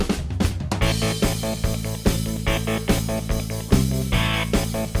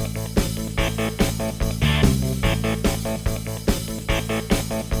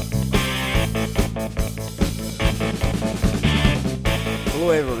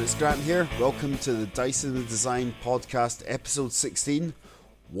everyone, it's Grant here. Welcome to the Dice in the Design podcast, episode 16,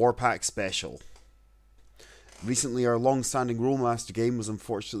 Warpack Special. Recently, our long-standing Rolemaster game was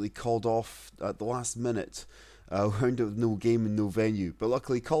unfortunately called off at the last minute. We ended up with no game and no venue, but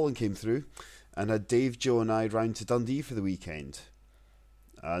luckily Colin came through and had Dave, Joe and I round to Dundee for the weekend.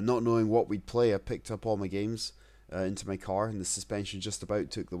 Not knowing what we'd play, I picked up all my games into my car and the suspension just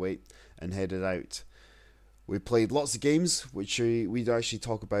about took the weight and headed out. We played lots of games, which we'd actually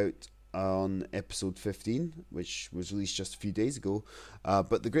talk about on episode 15, which was released just a few days ago.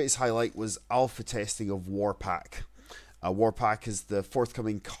 But the greatest highlight was alpha testing of Warpack. Warpack is the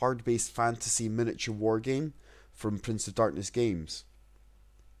forthcoming card-based fantasy miniature wargame from Prince of Darkness Games.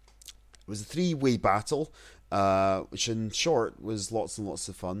 It was a 3-way battle, which in short was lots and lots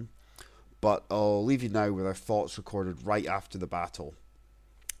of fun. But I'll leave you now with our thoughts recorded right after the battle.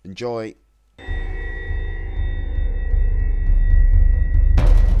 Enjoy!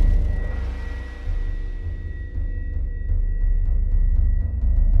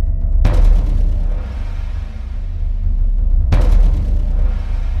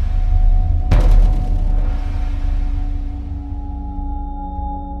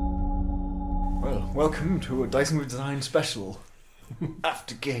 Welcome to a Dice and Design special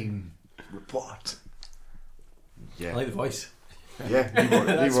after game report. Yeah. I like the voice. Yeah,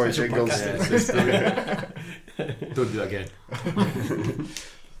 need more jingles. Don't do that again.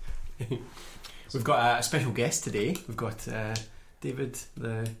 We've got a special guest today. We've got David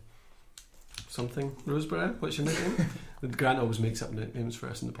the something Roseborough. What's your nickname? Grant always makes up nicknames for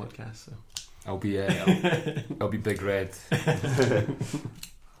us in the podcast. So I'll be Big Red. Big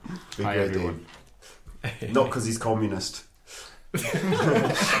Hi Red everyone. Dave. Not because he's communist. Not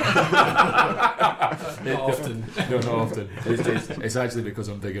often. No, not often. It's actually because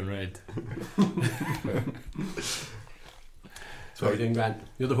I'm big and red. So what are you doing, Grant?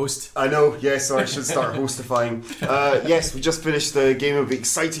 You're the host. I know, yes, so I should start hostifying. Yes, we just finished the game of the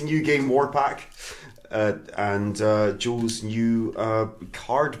exciting new game Warpack. And Joe's new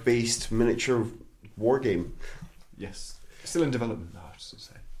card-based miniature wargame. Yes, still in development now, I should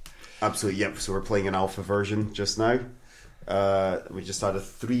say. Absolutely, yep. So we're playing an alpha version just now. We just had a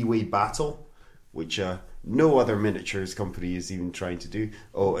 3-way battle, which no other miniatures company is even trying to do.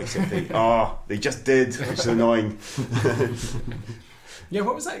 Oh, except they just did, which is annoying. Yeah,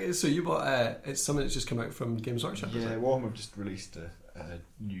 what was that? So you bought it's something that's just come out from Games Workshop. Yeah, Warhammer have just released a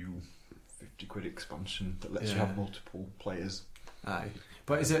new £50 expansion that lets you have multiple players. Aye,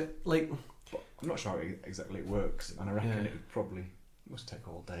 but is it like? But I'm not sure how exactly it works, and I reckon it would probably. Must take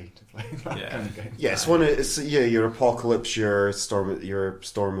all day to play that kind of game. Yeah, it's your Apocalypse, your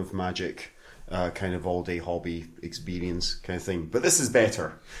Storm of Magic, kind of all day hobby experience kind of thing. But this is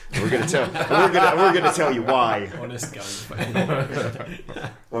better. We're going to tell. we're going to tell you why. Honest guys.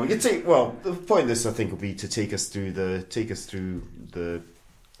 Well, the point of this I think will be to take us through the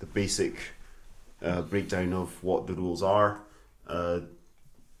basic breakdown of what the rules are, the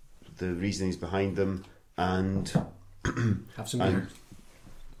reasonings behind them, and have some beer.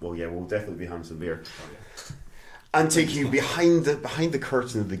 Well, yeah, we'll definitely be having some beer. And take you behind the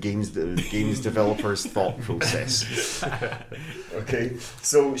curtain of the games developers' thought process. Okay,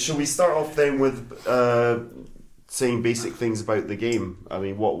 so shall we start off then with saying basic things about the game? I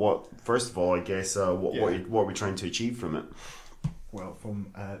mean, what first of all, I guess, what are we trying to achieve from it? Well, from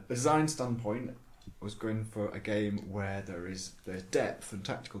a design standpoint, I was going for a game where there's depth and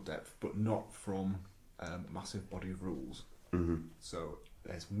tactical depth, but not from a massive body of rules. Mm-hmm. So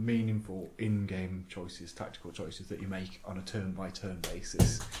there's meaningful in-game choices, tactical choices that you make on a turn-by-turn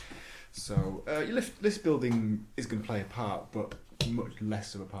basis. So your list building is going to play a part, but much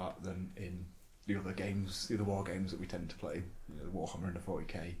less of a part than in the other games, the other war games that we tend to play, the Warhammer and the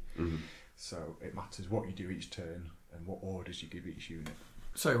 40k. Mm-hmm. So it matters what you do each turn and what orders you give each unit.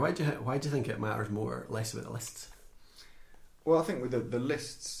 Sorry, why do you think it matters less about the lists? Well, I think with the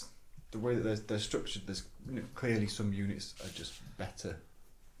lists, the way that they're structured, there's clearly some units are just better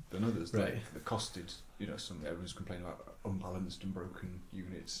than others. Right. They're costed. Everyone's complaining about unbalanced and broken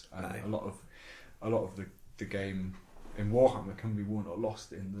units, and Aye. a lot of the game in Warhammer can be won or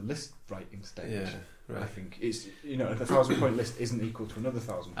lost in the list writing stage. Yeah, right. I think it's a 1,000-point list isn't equal to another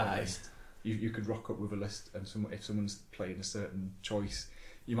 1,000-point Aye. list. You could rock up with a list, and if someone's playing a certain choice,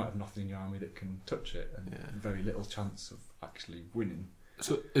 you might have nothing in your army that can touch it, and very little chance of actually winning.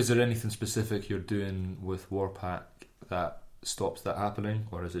 So, is there anything specific you're doing with Warpack that stops that happening,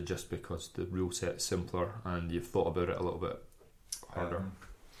 or is it just because the rule set's simpler and you've thought about it a little bit harder?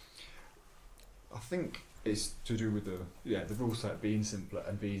 I think it's to do with the rule set being simpler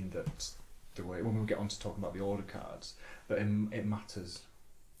and being that the way when we get on to talking about the order cards, that it matters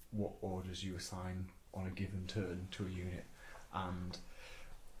what orders you assign on a given turn to a unit, and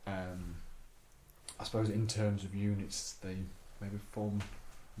I suppose in terms of units, they maybe form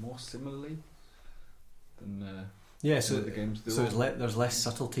more similarly than so the games do. So there's less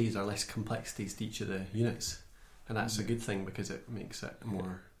subtleties or less complexities to each of the units, and that's a good thing because it makes it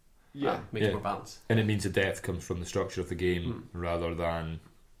more it more balanced. And it means the depth comes from the structure of the game rather than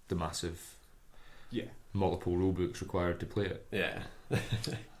the massive multiple rule books required to play it. Yeah.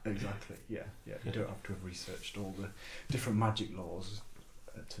 Exactly. Yeah. You don't have to have researched all the different magic laws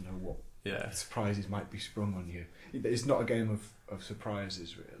to know what surprises might be sprung on you. It's not a game of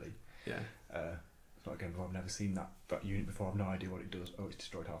surprises, really. Yeah. It's not a game of I've never seen that unit before. I've no idea what it does. Oh, it's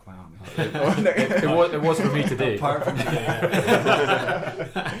destroyed half my army. It was for me today. Apart from today.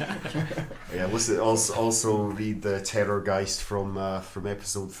 Listen. Also read the Terrorgeist from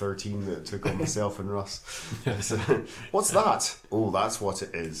episode 13 that took on myself and Russ. So, what's that? Oh, that's what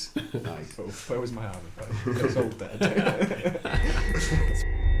it is. Nice. Where was my army? It's all dead.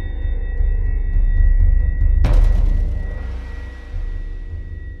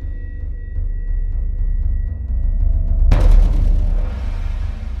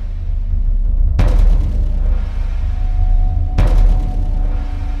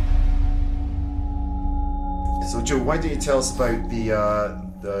 So, Joe, why don't you tell us about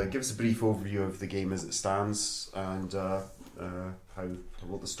give us a brief overview of the game as it stands and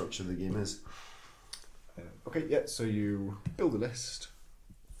what the structure of the game is. So you build a list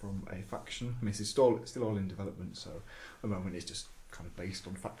from a faction. I mean, it's still all in development, so at the moment it's just kind of based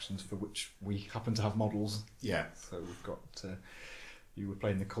on factions for which we happen to have models. Yeah. So we've got you were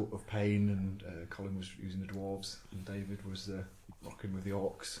playing the Cult of Pain, and Colin was using the dwarves, and David was rocking with the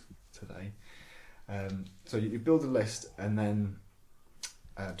orcs today. So you build a list, and then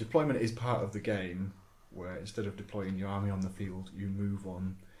deployment is part of the game, where instead of deploying your army on the field, you move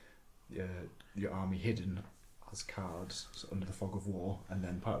on your army hidden as cards under the fog of war, and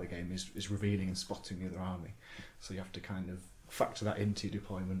then part of the game is revealing and spotting the other army. So you have to kind of factor that into your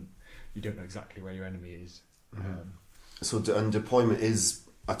deployment. You don't know exactly where your enemy is. And deployment is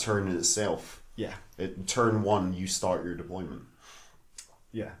a turn in itself. Yeah. Turn one, you start your deployment.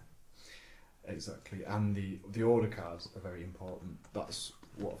 Yeah. Exactly, and the order cards are very important. That's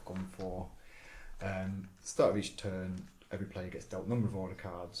what I've gone for. Start of each turn, every player gets dealt a number of order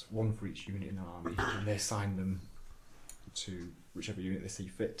cards, one for each unit in the army, and they assign them to whichever unit they see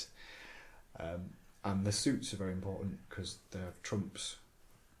fit. And the suits are very important because they have trumps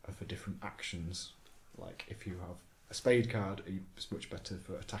for different actions. Like if you have a spade card, it's much better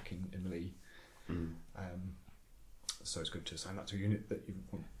for attacking in melee. So it's good to assign that to a unit that you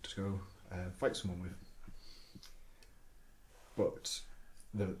want to go fight someone with. But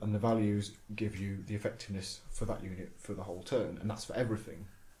the values give you the effectiveness for that unit for the whole turn, and that's for everything.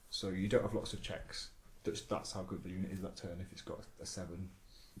 So you don't have lots of checks. That's how good the unit is that turn. If it's got a 7,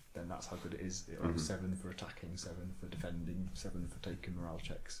 then that's how good it is. It'll have 7 for attacking, 7 for defending, 7 for taking morale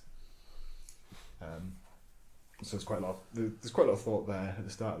checks. So there's quite a lot of thought there at the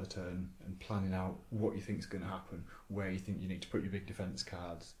start of the turn, and planning out what you think is going to happen, where you think you need to put your big defence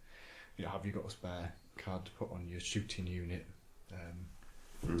cards. Have you got a spare card to put on your shooting unit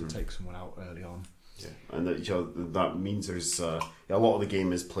to take someone out early on? Yeah, and that means there's a lot of the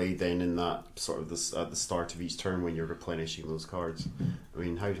game is played then in that sort of at the start of each turn when you're replenishing those cards. I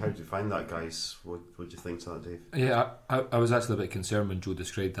mean, how do you find that, guys? What do you think to that, Dave? Yeah, I was actually a bit concerned when Joe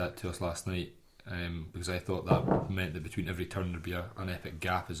described that to us last night, because I thought that meant that between every turn there'd be an epic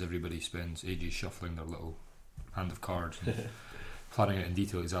gap as everybody spends ages shuffling their little hand of cards and planning out in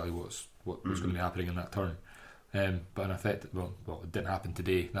detail exactly what was going to be happening in that turn. But in effect, well, it didn't happen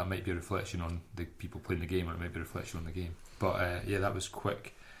today. That might be a reflection on the people playing the game, or it might be a reflection on the game. But that was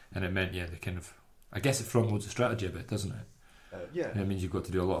quick, and it meant the kind of, I guess it front loads the strategy a bit, doesn't it? It means you've got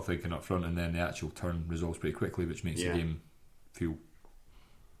to do a lot of thinking up front, and then the actual turn resolves pretty quickly, which makes the game feel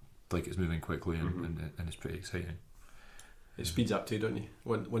like it's moving quickly and it's pretty exciting. It speeds up too, don't you?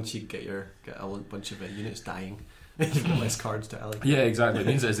 Once you get a bunch of units dying, you've got less cards to allocate. Yeah, exactly. It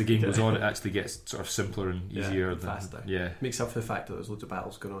means that as the game goes on, it actually gets sort of simpler and easier, faster. Yeah, makes up for the fact that there's loads of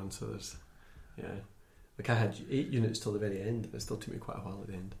battles going on. So there's, like I had 8 units till the very end, but it still took me quite a while at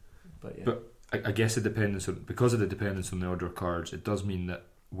the end. But I guess because of the dependence on the order cards, it does mean that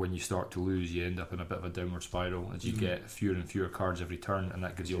when you start to lose, you end up in a bit of a downward spiral as you get fewer and fewer cards every turn, and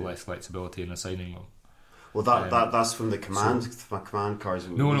that gives you less flexibility in assigning them. Well, that's from the command cards.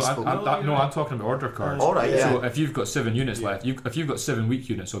 No, I'm talking about order cards. All right, yeah. So if you've got 7 units left, if you've got 7 weak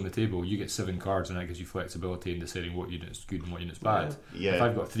units on the table, you get 7 cards, and that gives you flexibility in deciding what unit's good and what unit's bad. Yeah. If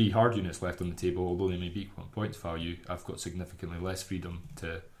I've got 3 hard units left on the table, although they may be equal points value, I've got significantly less freedom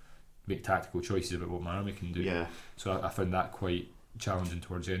to make tactical choices about what my army can do. Yeah. So I found that quite challenging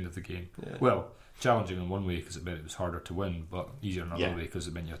towards the end of the game. Yeah. Well, challenging in one way because it meant it was harder to win, but easier in another Yeah. way because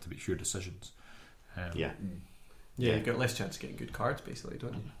it meant you had to make sure decisions. Yeah. Yeah, you got less chance of getting good cards, basically,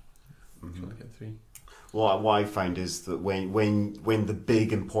 don't you? If you only get 3. What I find is that when the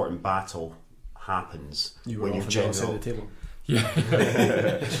big important battle happens, when your general, the table. Yeah.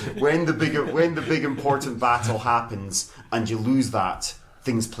 when the big important battle happens and you lose that,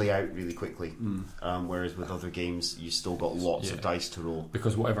 things play out really quickly. Whereas with other games, you still got lots of dice to roll.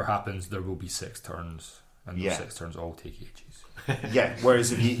 Because whatever happens, there will be 6 turns, and those Yeah. 6 turns all take ages. Yeah.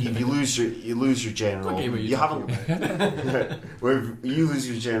 Whereas if you lose your general, What game are you haven't. talking about? Where if you lose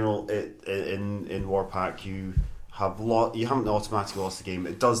your general in Warpack, you haven't automatically lost the game.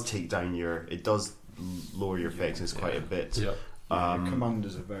 It does does lower your effectiveness quite a bit. Yeah. Your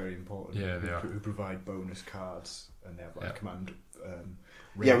commanders are very important. Yeah, they are. Who provide bonus cards, and they have like command.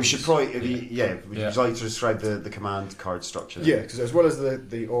 Yeah, we should ranges. probably. Would you like to describe the command card structure? Yeah, because as well as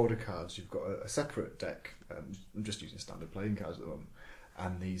the order cards, you've got a separate deck. I'm just using standard playing cards at the moment,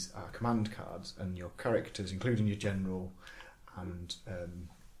 and these are command cards, and your characters, including your general and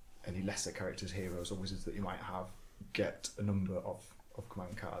any lesser characters, heroes or wizards that you might have, get a number of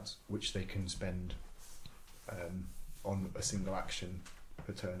command cards which they can spend on a single action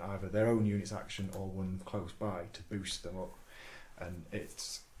per turn, either their own unit's action or one close by, to boost them up. And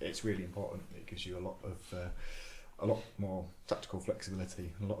it's really important. It gives you a lot more tactical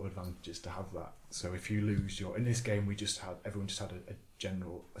flexibility and a lot of advantages to have that. So if you lose in this game, everyone just had a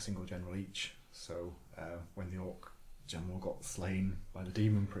single general each. So when the orc general got slain by the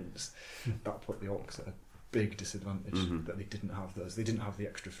demon prince, that put the orcs at a big disadvantage, that they didn't have those. They didn't have the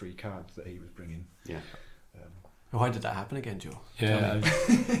extra 3 cards that he was bringing. Yeah. Why did that happen again, Joe? Yeah,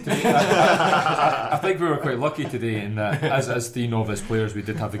 I think we were quite lucky today in that, as the novice players, we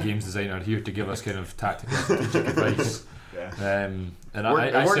did have the games designer here to give us kind of tactical strategic advice. Yeah. And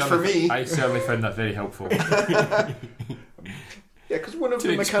It worked for me. I certainly found that very helpful. Yeah, because one of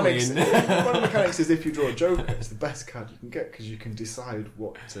the mechanics is if you draw a Joker, it's the best card you can get because you can decide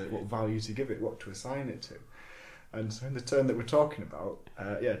what value to give it, what to assign it to. And so in the turn that we're talking about,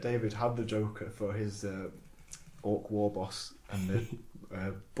 David had the Joker for his Orc War Boss and the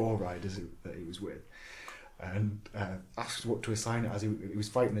Boar Riders that he was with, and asked what to assign it as he was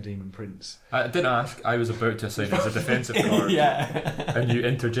fighting the Demon Prince. I didn't ask. I was about to assign it as a defensive card. Yeah. And you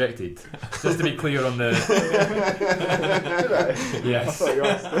interjected. Just to be clear on the... Did I? Yes. I thought you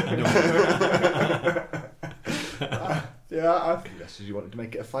asked. I think that's because you wanted to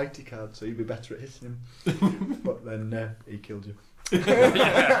make it a fighty card, so you'd be better at hitting him. But then he killed you. He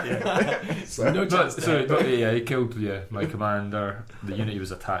killed my commander, the unit he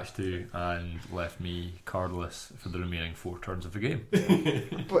was attached to, and left me cardless for the remaining 4 turns of the game.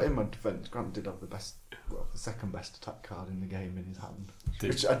 But in my defence, Grant did have the second best attack card in the game in his hand,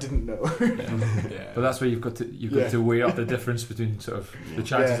 which I didn't know. Yeah. But that's where you've got to weigh up the difference between sort of the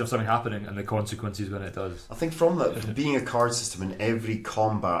chances of something happening and the consequences when it does. I think from that, being a card system and every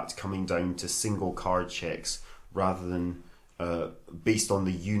combat coming down to single card checks rather than based on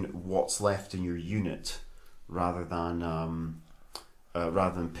the unit, what's left in your unit, rather than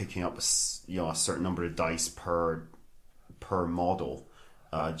picking up a certain number of dice per model,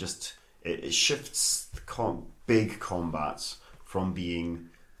 it shifts big combats from being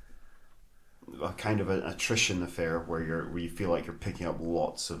a kind of an attrition affair where you feel like you're picking up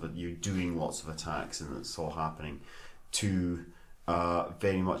you're doing lots of attacks and it's all happening, to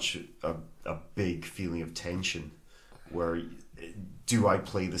very much a big feeling of tension. Where do I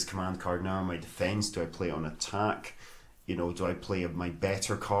play this command card now on my defense? Do I play it on attack? Do I play my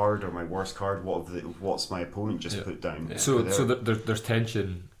better card or my worst card? What's my opponent just put down? Yeah. So there's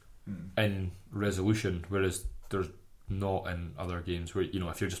tension in resolution, whereas there's not in other games where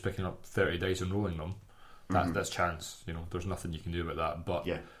if you're just picking up 30 dice and rolling them, that's chance. There's nothing you can do about that. But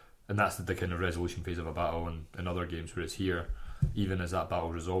and that's the kind of resolution phase of a battle. And in other games, whereas here, even as that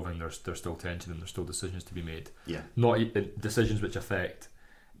battle resolving, there's still tension and there's still decisions to be made. Yeah, not decisions which affect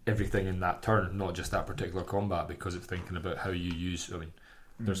everything in that turn, not just that particular combat, because it's thinking about how you use.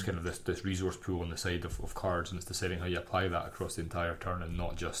 There's kind of this resource pool on the side of cards, and it's deciding how you apply that across the entire turn, and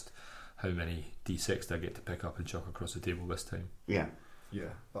not just how many d6 do I get to pick up and chuck across the table this time. Yeah,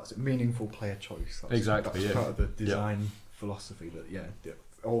 that's a meaningful player choice. That's part of the design philosophy that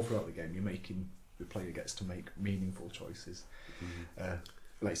all throughout the game the player gets to make meaningful choices.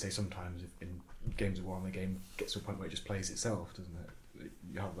 Like say sometimes in games of war, the game gets to a point where it just plays itself, doesn't it?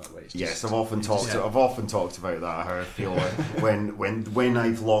 You have that way. I've often talked about that. How I feel like when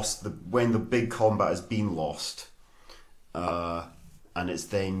I've lost when the big combat has been lost, and it's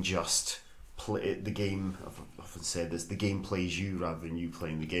then just the game. I've often said this: the game plays you rather than you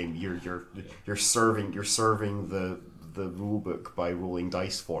playing the game. You're serving the rule book by rolling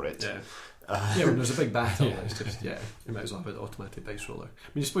dice for it. Yeah. When there's a big battle, it's just you might as well have an automatic dice roller. I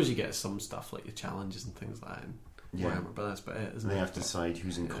mean, I suppose you get some stuff like your challenges and things like that in Warhammer, but that's about it, isn't it? They have to decide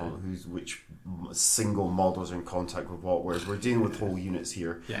who's in which single models are in contact with what. Whereas we're dealing with whole units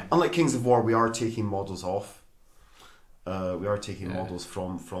here. Yeah. Unlike Kings of War, we are taking models off. We are taking models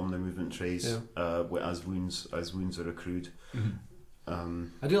from the movement trays as wounds are accrued. Mm-hmm.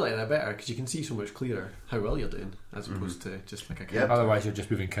 I do like that better because you can see so much clearer how well you're doing as opposed to just like a character. Yeah, otherwise you're just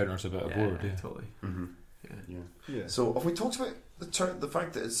moving counters about a board. Yeah, totally. Mm-hmm. Yeah. So have we talked about the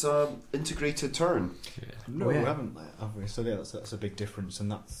fact that it's integrated turn? Yeah. No, we haven't, have we? So that's a big difference, and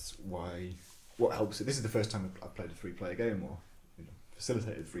that's why what helps it. This is the first time I've played a 3-player game or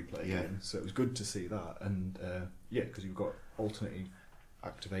facilitated 3-player game, so it was good to see that. And because you've got alternating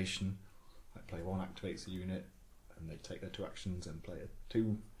activation. Like player 1 activates a unit, and they take their 2 actions, and player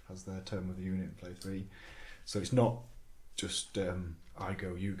 2 has their turn with the unit, and player 3. So it's not just I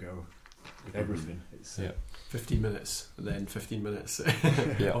go, you go with everything. It's 15 minutes, and then 15 minutes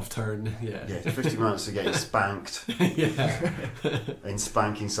of turn. Yeah, 15 minutes to get spanked. And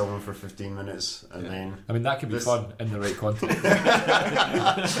spanking someone for 15 minutes, and then I mean that could be fun in the right context.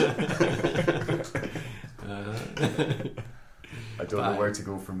 I don't know where to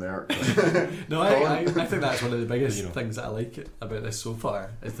go from there. No, I think that's one of the biggest things that I like about this so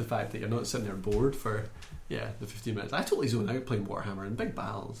far is the fact that you're not sitting there bored for the 15 minutes. I totally zone out playing Warhammer and big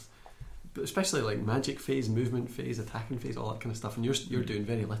battles, but especially like magic phase, movement phase, attacking phase, all that kind of stuff, and you're doing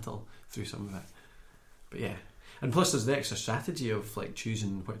very little through some of it. But and plus there's the extra strategy of like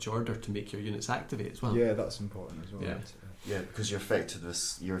choosing which order to make your units activate as well. Yeah, that's important as well. Yeah, because your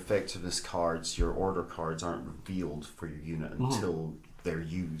effectiveness cards, your order cards aren't revealed for your unit until they're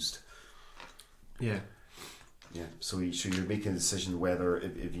used. Yeah. So you're making a decision whether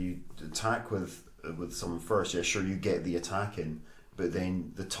if you attack with someone first, sure you get the attack in, but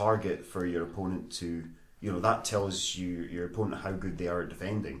then the target for your opponent to that tells you your opponent how good they are at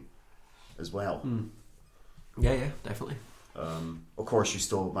defending, as well. Yeah, definitely. Of course, you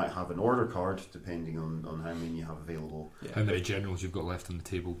still might have an order card depending on how many you have available. How many generals you've got left on the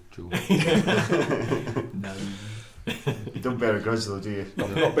table, Joe? None. You don't bear a grudge though, do you?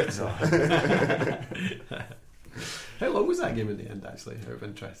 Not bitter. How long was that game in the end, actually, out of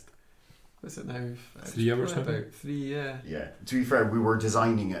interest? What's it now? 3 hours? About 3, Yeah, to be fair, we were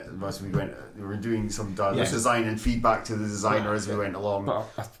designing it as we went. We were doing some design and feedback to the designer as we went along. But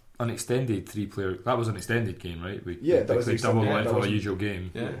an extended 3-player, that was an extended game, right? We that was double length of a usual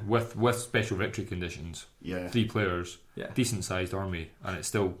game with special victory conditions. 3 players, decent sized army, and it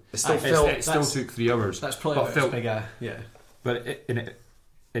still took 3 hours. That's probably about as big but it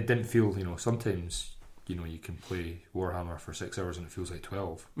didn't feel, sometimes you can play Warhammer for 6 hours and it feels like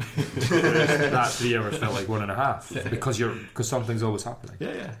 12. That 3 hours felt like 1.5 because something's always happening.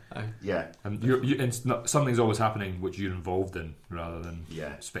 And something's always happening which you're involved in rather than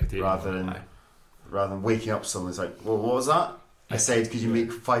spectating. Rather than waking up someone, it's like, well, what was that? I said, could you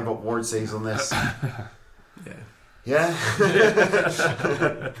make 5 up ward saves on this?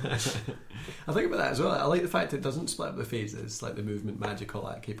 I think about that as well. I like the fact it doesn't split up the phases, like the movement, magic, all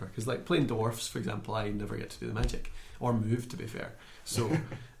that caper. Because like playing dwarfs, for example, I never get to do the magic or move, to be fair. So,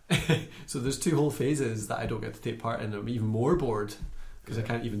 so there's 2 whole phases that I don't get to take part in. I'm even more bored because I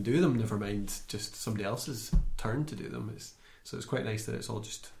can't even do them. Never mind just somebody else's turn to do them. So it's quite nice that it's all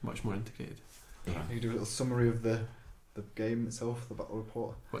just much more integrated. You do a little summary of the game itself, the battle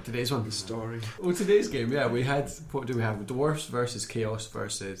report. What, today's one? The story. Oh, today's game, we had, what do we have? Dwarfs versus Chaos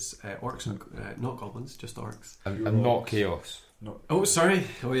versus orcs and, not goblins, just orcs. And not Chaos. Oh, sorry.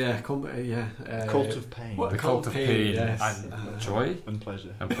 Oh, yeah. Cult of Pain. What? The Cult of Pain. Yes. And joy. And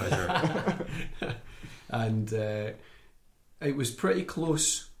pleasure. And it was pretty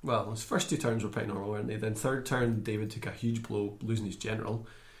close. Well, his first 2 turns were pretty normal, weren't they? Then 3rd turn, David took a huge blow, losing his general.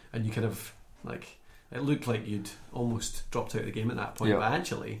 And you kind of, it looked like you'd almost dropped out of the game at that point, but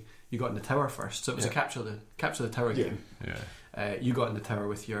actually you got in the tower first, so it was a capture the tower game. You got in the tower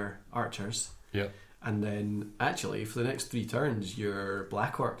with your archers, and then actually for the next 3 turns your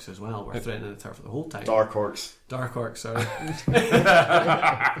black orcs as well were threatening the tower for the whole time. Dark orcs, sorry.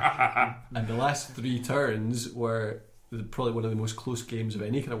 And the last 3 turns were probably one of the most close games of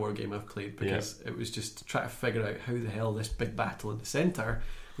any kind of war game I've played, because it was just trying to figure out how the hell this big battle in the centre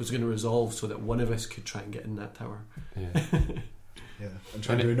was going to resolve so that one of us could try and get in that tower. And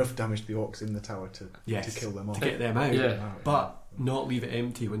try to do enough damage to the orcs in the tower to kill them off. To get them out, but not leave it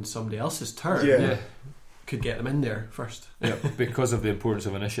empty when somebody else's turn could get them in there first. Yeah, because of the importance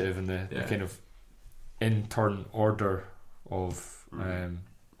of initiative and the kind of in turn order of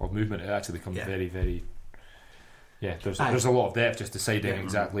movement, it actually becomes very, very. Yeah, there's a lot of depth just deciding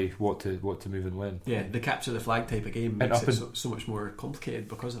exactly what to move and when. Yeah, the capture the flag type of game makes it so much more complicated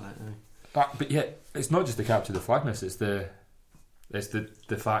because of that. But yeah, it's not just the capture the flagness; it's the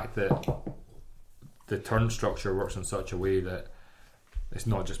fact that the turn structure works in such a way that it's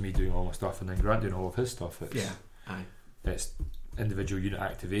not just me doing all my stuff and then Grant doing all of his stuff. It's individual unit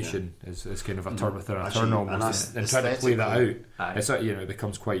activation is kind of a turn within a turn almost, and trying to play that out. It's like, it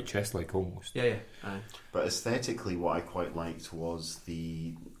becomes quite chess-like almost. But aesthetically, what I quite liked was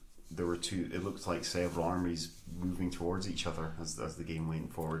there were two. It looked like several armies moving towards each other as the game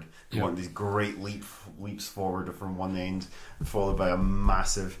went forward. You want these great leaps forward from one end, followed by a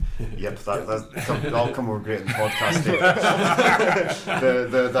massive. That'll come over great in podcasting.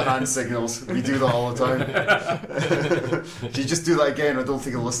 the hand signals, we do that all the time. If you just do that again, I don't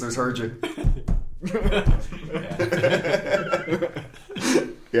think the listeners heard you.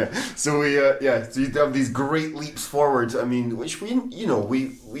 So you have these great leaps forward. I mean, which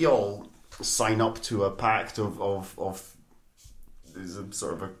we all sign up to a pact of there's a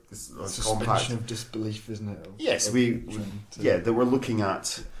sort of a suspension of disbelief, isn't it? Yes, that we're looking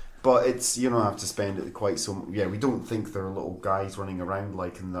at. But it's, you don't have to spend it quite so. Yeah, we don't think they're little guys running around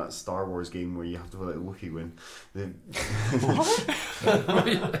like in that Star Wars game where you have to let it look you in.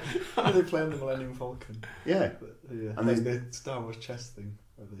 Are they playing the Millennium Falcon? Yeah. And like the Star Wars chess thing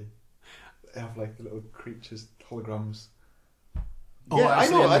where they have like the little creatures, holograms. Yeah, I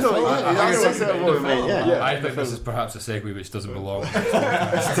know. I think this is perhaps a segue which doesn't belong. I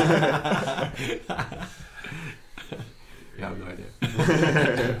have no idea.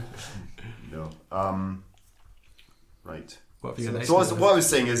 No. Right. What have what I was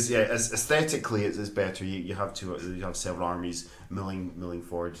saying is, aesthetically it's better. You have several armies milling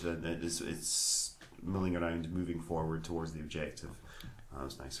forward, and it's milling around, moving forward towards the objective. That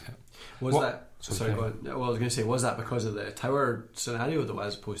was nice. Sorry, go on. Well, I was going to say, was that because of the tower scenario though,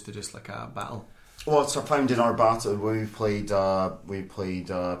 as opposed to just like a battle? Well, it's found in our battle when we played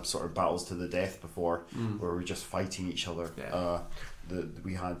sort of battles to the death before, where we're just fighting each other.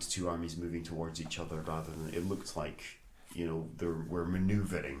 We had two armies moving towards each other rather than it looked like we're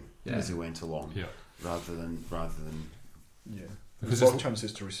manoeuvring as they went along, rather than There's more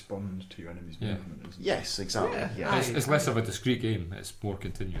chances to respond to your enemy's movement. Isn't yes, exactly. It's less of a discrete game; it's more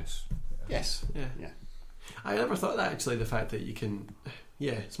continuous. Yes. Yeah. I never thought that actually. The fact that you can,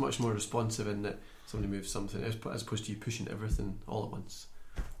 it's much more responsive in that somebody moves something as opposed to you pushing everything all at once.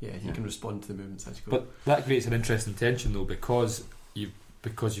 You can respond to the movements as you go. But that creates an interesting tension though, because you've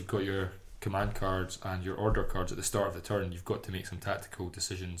got your command cards and your order cards at the start of the turn. You've got to make some tactical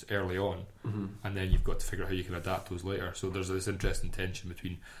decisions early on, and then you've got to figure out how you can adapt those later. So there's this interesting tension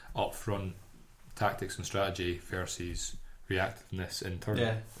between upfront tactics and strategy versus reactiveness in turn,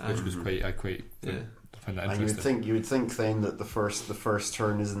 which was I find that interesting. And you would think then that the first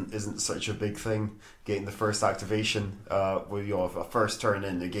turn isn't such a big thing. Getting the first activation, where you have a first turn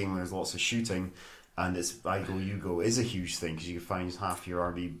in the game where there's lots of shooting, and it's I go you go is a huge thing because you can find half your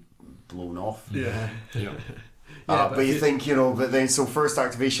army blown off. But you think but then so first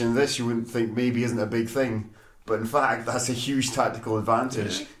activation in this you wouldn't think maybe isn't a big thing. But in fact, that's a huge tactical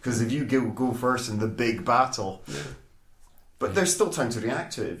advantage because if you go first in the big battle. But there's still time to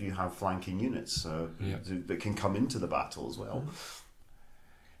react to it if you have flanking units that can come into the battle as well.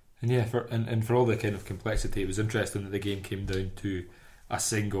 And for all the kind of complexity, it was interesting that the game came down to a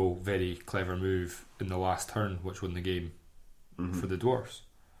single very clever move in the last turn, which won the game for the dwarves.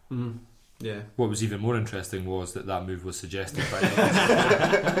 What was even more interesting was that move was suggested by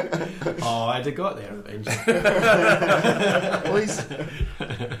I'd have got there eventually.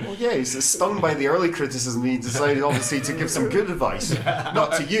 He's stung by the early criticism. He decided obviously to give some good advice,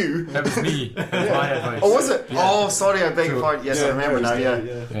 not to you. It was me. It was my advice. Oh, was it? Oh, sorry, I beg your pardon. Yes, I remember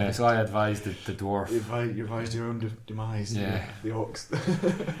now. So I advised the dwarf. You advised your own demise. The orcs.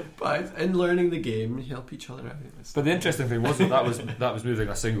 But in learning the game, you help each other out. But the interesting thing was that was moving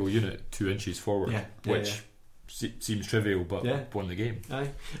a single unit 2 inches forward, which seems trivial, but won the game.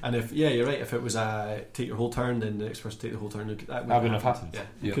 And if you're right. If it was take your whole turn, then the next person take the whole turn, that wouldn't have happened.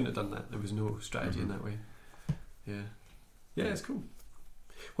 You couldn't have done that. There was no strategy in that way. It's cool.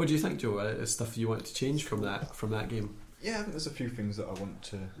 What do you think, Joe? Stuff you want to change from that game? I think there's a few things that I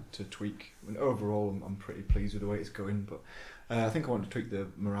want to tweak. I mean, overall, I'm pretty pleased with the way it's going, but I think I want to tweak the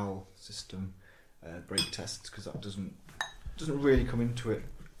morale system, break tests, because that doesn't really come into it.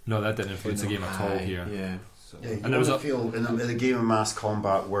 No, that didn't influence the game at all here. So Yeah, you And there was want to feel in a game of mass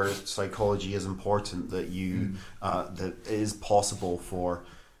combat where psychology is important, that you that it is possible for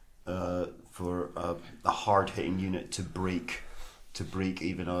a hard hitting unit to break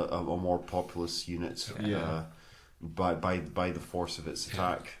even a more populous unit. Yeah. By the force of its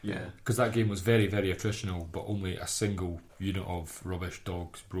attack. yeah. Because that game was very, very attritional, but only a single unit of rubbish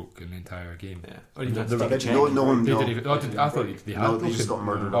dogs broke in the entire game. Yeah. Or even There take were- a check. No, They no. didn't even, I thought they had No, they broken. just got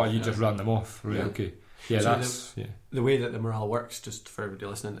murdered. Oh, you just ran them off. Right, Yeah. okay. Yeah, So that's... yeah. The way that the morale works, just for everybody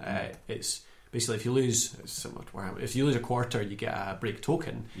listening, it's basically if you lose, it's similar to Warhammer, if you lose a quarter, you get a break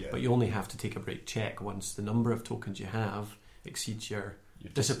token, Yeah. but you only have to take a break check once the number of tokens you have exceeds your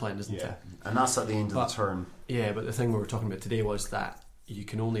discipline, isn't it? And that's at the end of But- the turn. Yeah, but the thing we were talking about today was that you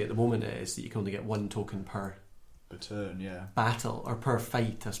can only, at the moment, it is that you can only get one token per Per turn, yeah. battle, or per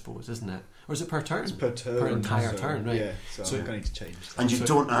fight, I suppose, isn't it? Or is it per turn? It's per turn. Per entire so, turn, right. Yeah, so, So- I'm going to need to change that. And you So-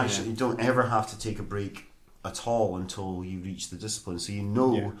 don't yeah. you don't ever have to take a break at all until you reach the discipline. So you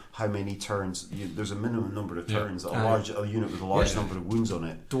know Yeah. how many turns. There's a minimum number of Yeah. turns. that Aye. A unit with a large Yeah. number of wounds on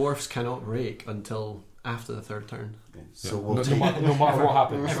it. Dwarfs cannot break until after the third turn. So Yeah. we'll no, take. no matter what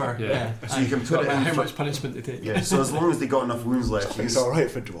happens. Ever. Yeah. Yeah. So you can put it in. how much punishment they take. Yeah. So as long as they got enough wounds I left, think it's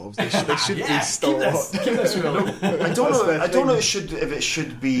alright for dwarves. They should Yeah, be stalwart. keep this rule. I don't know. I don't know. If it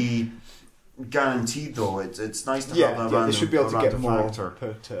should be guaranteed though. It's nice to have a Yeah, random, they should be able to get random more factor.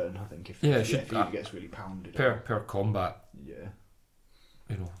 per turn, I think. If, Yeah, it if should- the unit gets really pounded. Per combat, Yeah.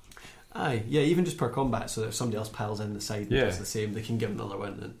 you know. Aye, yeah, even just per combat, so that if somebody else piles in the side and Yeah. does the same, they can give another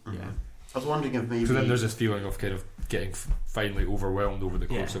one. And, yeah. I was wondering if maybe. So then there's this feeling of kind of getting finally overwhelmed over the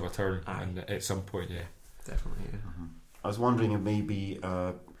course Yeah. of a turn, Aye. and at some point, yeah. Definitely, yeah. I was wondering if maybe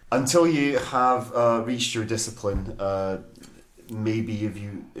until you have reached your discipline, maybe if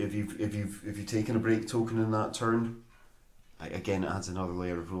you've taken a break token in that turn, again it adds another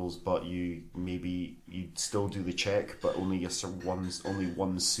layer of rules. But you still do the check, but only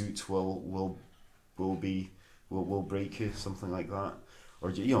one suit will break you, something like that,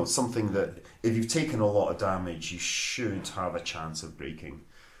 or something that if you've taken a lot of damage, you should have a chance of breaking.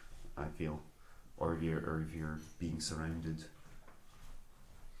 I feel. Or if you're being surrounded.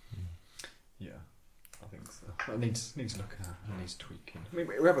 Yeah, I think so. It needs looking at. It needs tweaking. I mean,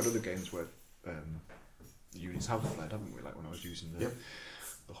 we have had other games where units have fled, haven't we? Like when I was using the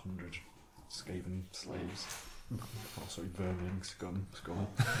 100 Skaven slaves. Oh, sorry, Vermling scum. The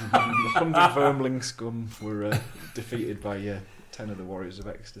 100 Vermling scum were defeated by 10 of the Warriors of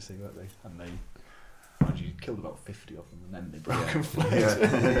Ecstasy, weren't they? And they actually killed about 50 of them, and then they broke and fled.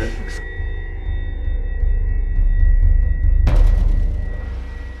 Yeah.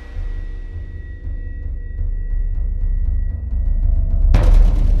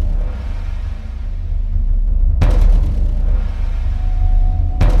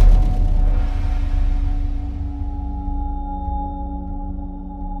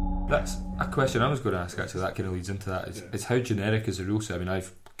 That's a question I was going to ask, actually. That kind of leads into that. Yeah. It's how generic is the rule set? I mean,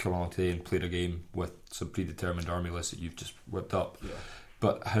 I've come along today and played a game with some predetermined army lists that you've just whipped up. Yeah.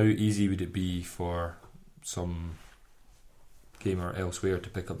 But how easy would it be for some gamer elsewhere to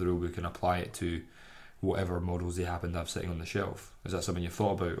pick up the rulebook and apply it to whatever models they happen to have sitting on the shelf? Is that something you've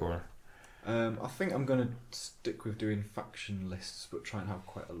thought about, or? I think I'm going to stick with doing faction lists, but try and have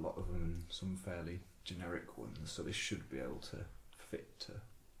quite a lot of them, some fairly generic ones, so they should be able to fit to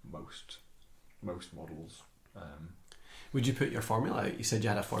most models. Would you put your formula out? You said you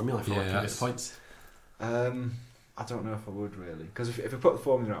had a formula for Yeah, working out that's- points. I don't know if I would really, because if I put the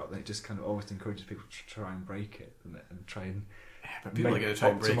formula out, then it just kind of always encourages people to try and break it and try and Yeah, but people are make- going to try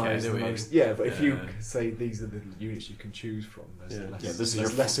and break it optimise the anyway. most. Yeah, but if you Yeah. say these are the units you can choose from, there's Yeah. less, Yeah, this is there's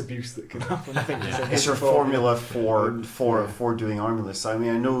your less abuse that can happen. I think Yeah. It's your formula for Yeah. for doing army lists. I mean,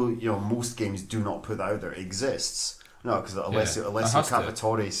 I know most games do not put that out there. It exists. No, because Alessio It has to.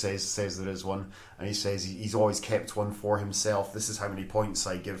 Capitore says there is one, and he says he's always kept one for himself. This is how many points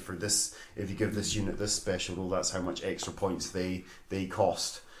I give for this. If you give this unit this special rule, that's how much extra points they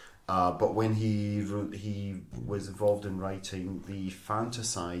cost. But when he was involved in writing the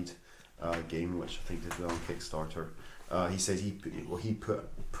Fantaside game, which I think did well on Kickstarter, he says he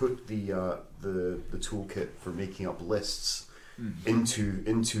put the toolkit for making up lists into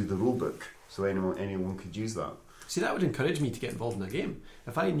the rulebook, so anyone could use that. See, that would encourage me to get involved in a game.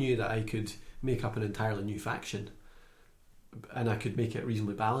 If I knew that I could make up an entirely new faction and I could make it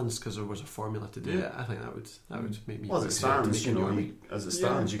reasonably balanced because there was a formula to do it, I think that would make me Well, as it stands, to make a new army. you There's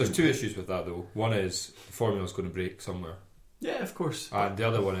can two issues with that, though. One is the formula's going to break somewhere, Yeah, of course. and the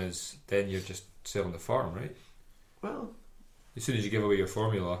other one is then you're just selling the farm, right? Well, As soon as you give away your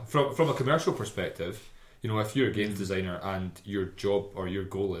formula, from a commercial perspective, you know, if you're a games designer and your job or your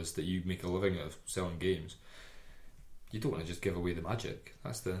goal is that you make a living out of selling games, you don't want to just give away the magic.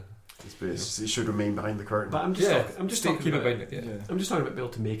 That's the. It should remain behind the curtain. But I'm just talking about it. Yeah. I'm just talking about being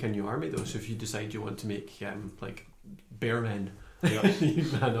able to make a new army though. So if you decide you want to make like bear men,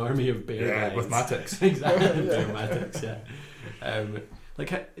 an army of bear guys with matics, exactly, bear matics, yeah. Like,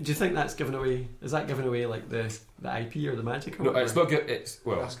 do you think that's given away? Is that giving away like the IP or the magic? Or no, it's not.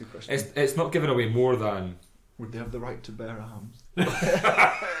 Ask a question. It's not giving away more than. Would they have the right to bear arms?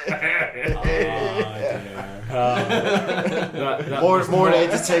 More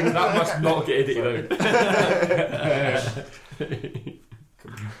editing. That must not get edited out.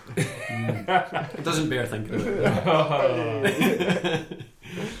 It doesn't bear thinking about it.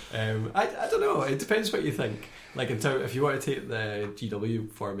 I don't know. It depends what you think. Like, if you want to take the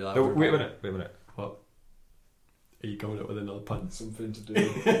GW formula. No, wait a minute. What? Are you coming up with another pun? Something to do.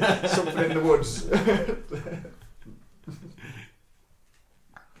 Something in the woods.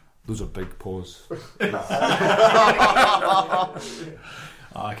 Those are big paws.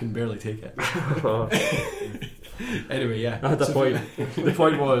 I can barely take it. Anyway, yeah. The point. The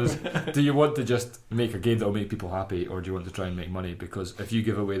point was, do you want to just make a game that will make people happy, or do you want to try and make money? Because if you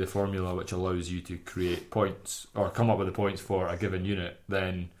give away the formula which allows you to create points or come up with the points for a given unit,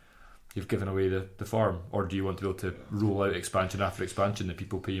 then you've given away the farm. Or do you want to be able to roll out expansion after expansion that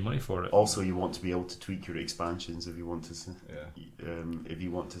people pay you money for it? Also, you want to be able to tweak your expansions if you want to. If you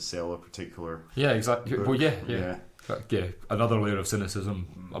want to sell a particular. Yeah, exactly. Well, yeah. Another layer of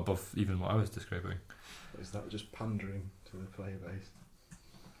cynicism above even what I was describing. Is that just pandering to the player base?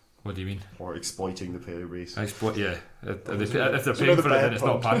 What do you mean? Or exploiting the player base? If they're paying for it, then it's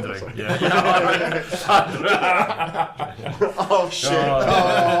not pandering. Yeah. Oh shit!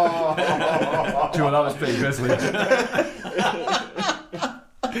 Joe, that was pretty grisly.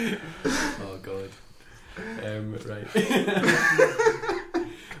 Oh god. Right.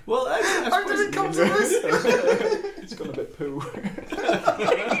 Well, how did it come to this? It's gone a bit poo.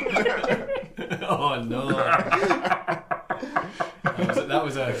 Oh no. That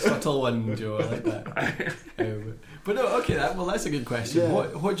was a subtle one, Joe. I like that. But no, okay. That's a good question. Yeah.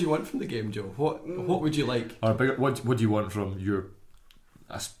 What do you want from the game, Joe? What would you like? Or bigger, what do you want from your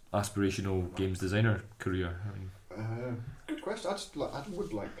aspirational games designer career? Good question. I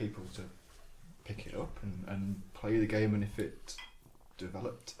would like people to pick it up and play the game, and if it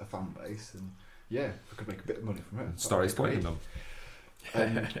developed a fan base, and I could make a bit of money from it. Start exploiting them.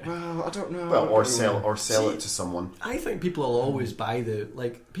 Well, I don't know. Well, or sell it to someone. I think people will always buy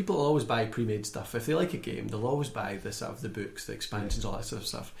people will always buy pre-made stuff. If they like a game, they'll always buy the sort of the books, the expansions, all that sort of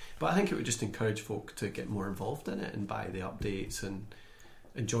stuff. But I think it would just encourage folk to get more involved in it and buy the updates and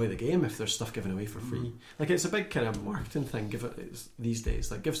enjoy the game if there's stuff given away for free. Like, it's a big kind of marketing thing these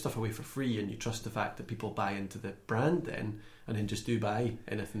days. Like, give stuff away for free and you trust the fact that people buy into the brand and then just do buy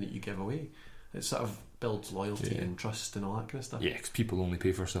anything that you give away. It sort of builds loyalty and trust and all that kind of stuff. Yeah, because people only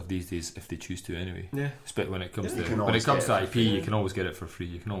pay for stuff these days if they choose to anyway. Yeah. But when it comes to IP, you can always get it for free.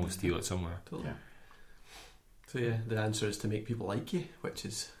 You can always steal it somewhere. Totally. Yeah. So the answer is to make people like you, which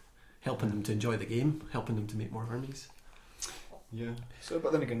is helping them to enjoy the game, helping them to make more armies. Yeah. So,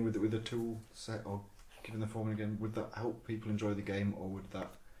 but then again, with the tool set or giving the formula again, would that help people enjoy the game, or would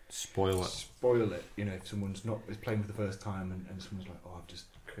that spoil it? If someone's is playing for the first time and someone's like, "Oh, I've just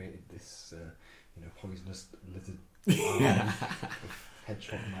created this, poisonous lizard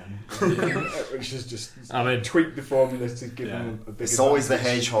hedgehog man," which is just tweak the formula to give them a big. It's always the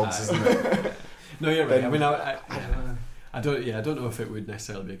hedgehogs, isn't it? No, you're right. I mean, I don't know if it would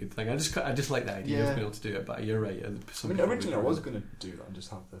necessarily be a good thing. I just like the idea of being able to do it, but you're right. Originally I was going to do that and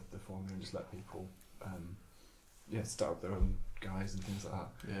just have the formula and just let people start up their own guys and things like that.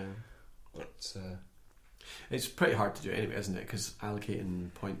 Yeah. But it's pretty hard to do anyway, isn't it? Because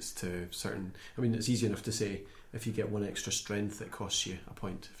allocating points to certain... I mean, it's easy enough to say if you get one extra strength, it costs you a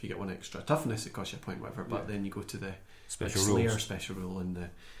point. If you get one extra toughness, it costs you a point, whatever. But then you go to the Slayer special rule and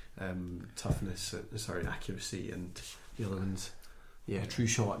the toughness, accuracy, and the other ones, true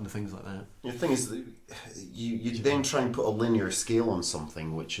shot and things like that. The thing is, you then try and put a linear scale on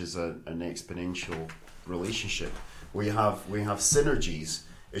something, which is an exponential relationship where you have synergies.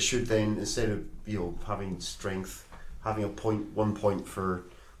 It should then, instead of having strength, having 1 point for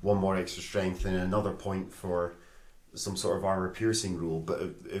one more extra strength and another point for some sort of armor piercing rule, but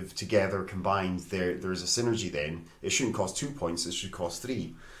if together combined there's a synergy, then it shouldn't cost 2 points, it should cost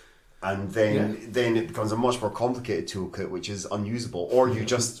 3. And then it becomes a much more complicated toolkit, which is unusable. Or you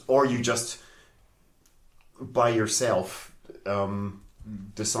just by yourself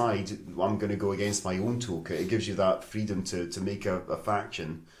decide, I'm going to go against my own toolkit. It gives you that freedom to make a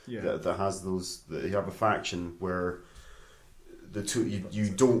faction that has those. That you have a faction where you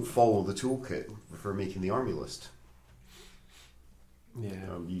don't follow the toolkit for making the army list.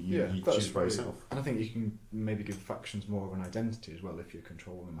 Yeah. You that's choose by right. yourself. And I think you can maybe give factions more of an identity as well if you're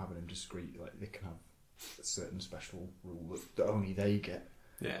controlling them, having them discreet. Like they can have a certain special rule that only they get.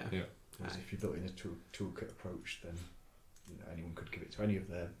 Yeah. Whereas if you built in a toolkit approach, then anyone could give it to any of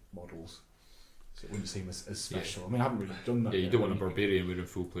their models, so it wouldn't seem as special. I mean, I haven't really done that. Yeah, you don't want a barbarian wearing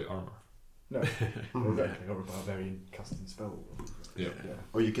full plate armour. No, exactly, or a barbarian casting spell. Yeah.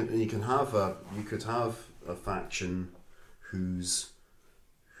 Or you could have a faction who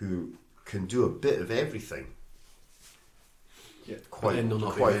can do a bit of everything. Yeah, But then they'll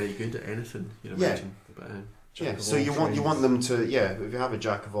not be very good at anything. You'd imagine. But, yeah. So you want them to if you have a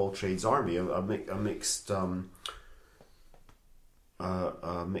jack of all trades army, a mixed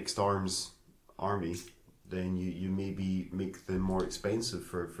mixed arms army, then you maybe make them more expensive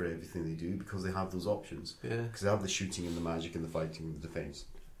for everything they do because they have those options. Yeah. Because they have the shooting and the magic and the fighting and the defense.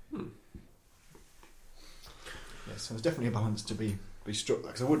 Yeah, so there's definitely a balance to be struck.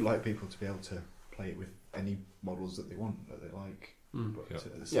 Because I would like people to be able to play it with any models that they want, that they like. But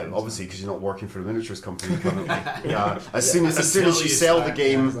at the same Obviously, time- because you're not working for a miniatures company currently. As soon as you sell the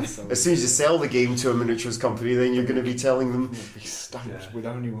game, as soon as you sell the game to a miniatures company, then you're going to be telling them. You'll be stamped with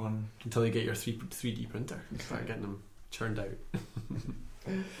only one. until you get your 3D printer, you start getting them churned out.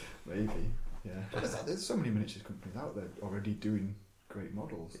 Maybe, yeah. But there's so many miniatures companies out there already doing great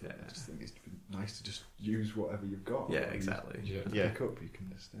models. Yeah. I just think it's nice to just use whatever you've got. Yeah, Whatever exactly. You Yeah. pick up, you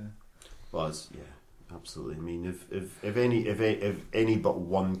can just. Well, absolutely. I mean, if any but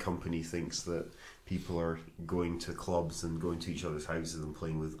one company thinks that people are going to clubs and going to each other's houses and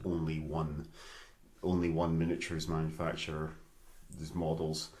playing with only one miniatures manufacturer, these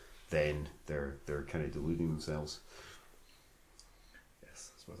models, then they're kind of deluding themselves.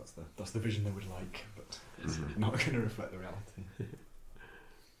 Yes, I suppose that's the vision they would like, but it's not going to reflect the reality.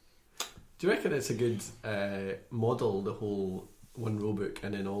 Do you reckon it's a good model, the whole one rulebook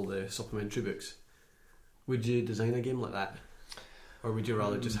and then all the supplementary books? Would you design a game like that, or would you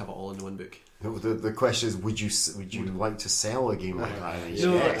rather just have it all in one book? No, the question is, would you like to sell a game like that?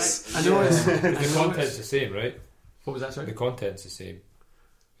 No, Yes. I know it's The content's the same, right? What was that? Sorry. The content's the same.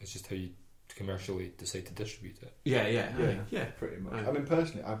 It's just how you commercially decide to distribute it. Yeah. Pretty much. I mean,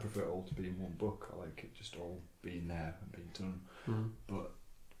 personally, I prefer it all to be in one book. I like it just all being there and being done. But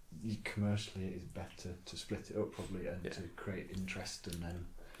commercially, it is better to split it up probably and to create interest, and then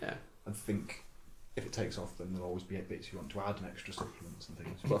I think if it takes off, then there'll always be bits you want to add and extra supplements and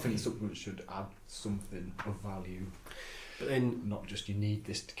things. But I think the supplements should add something of value. But then, not just you need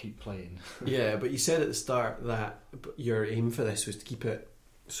this to keep playing. yeah, but you said at the start that your aim for this was to keep it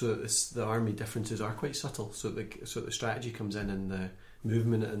so that the army differences are quite subtle, so the strategy comes in the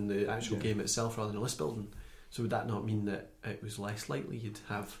movement and the actual game itself rather than list building. So would that not mean that it was less likely you'd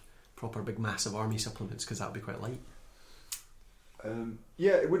have proper big massive army supplements, because that would be quite light?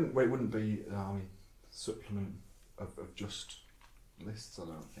 It wouldn't be an army supplement of just lists. I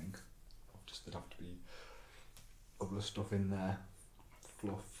don't think. There'd have to be other stuff in there,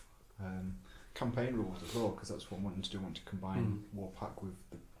 fluff, campaign rules as well, because that's what I'm wanting to do. I want to combine Warpack with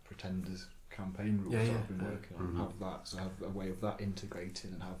the Pretenders campaign rules that I've been working on. Have that, so have a way of that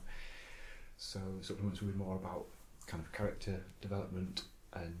integrating, and have so supplements will be more about kind of character development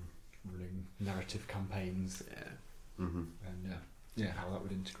and running narrative campaigns. And how that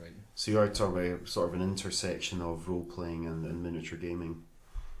would integrate. So you are talking about sort of an intersection of role playing and miniature gaming.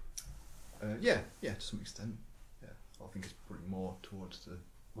 To some extent. Yeah, I think it's putting more towards the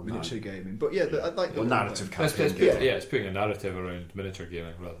miniature gaming. But I'd like the narrative It's campaign. it's putting a narrative around miniature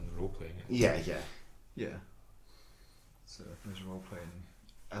gaming rather than role playing. Yeah. So there's a role playing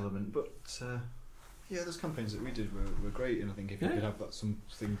element, but those campaigns that we did were great, and I think if you could have that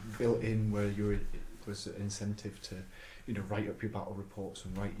something built in where it was an incentive to write up your battle reports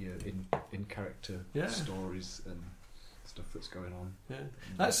and write your in character stories and stuff that's going on. Yeah,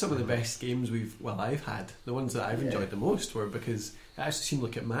 that's some of the best games I've had. The ones that I've enjoyed the most were because it actually seemed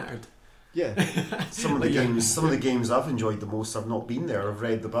like it mattered. Yeah, some of the games I've enjoyed the most, I've not been there. I've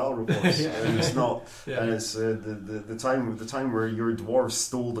read the battle reports, and it's not. Yeah. And it's the time where your dwarves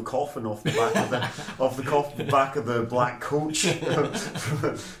stole the coffin off the back back of the black coach.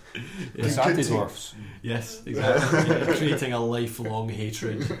 The Sante dwarfs. Yes, exactly. Creating a lifelong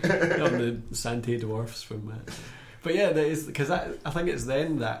hatred on the Sante dwarfs from. But yeah, that is because I think it's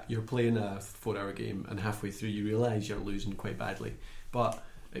then that you're playing a 4-hour game and halfway through you realise you're losing quite badly, but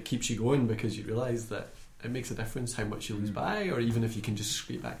it keeps you going because you realise that it makes a difference how much you lose by, or even if you can just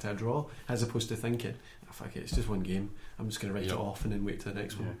scrape back to a draw, as opposed to thinking, oh, fuck it, it's just one game, I'm just going to write it off and then wait to the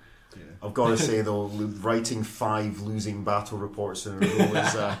next one. Yeah. I've got to say though, writing 5 losing battle reports in a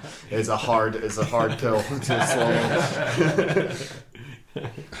row is a hard pill to swallow.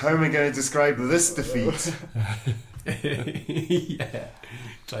 How am I going to describe this defeat? Yeah.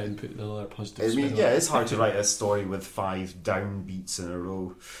 Try and put another positive I spin mean, on yeah, it. it's hard to write a story with 5 downbeats in a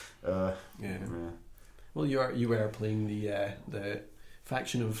row. Yeah. Yeah. Well, you were playing the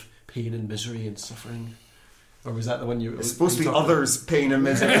faction of pain and misery and suffering, or was that the one you? It's supposed to be talking others' pain and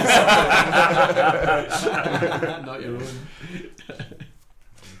misery. about? Not your own.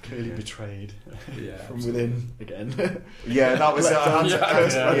 Clearly betrayed Yeah. from within again. Yeah, that was it. I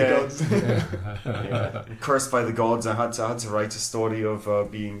had to, Yeah. Cursed by the gods. I had to write a story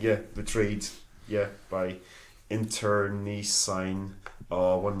of being betrayed by internecine.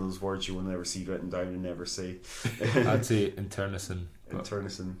 One of those words you will never see written down and never say. I'd say internecine.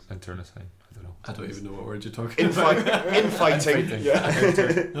 Internecine. Internecine. I don't know. I don't even know what word you're talking Infighting.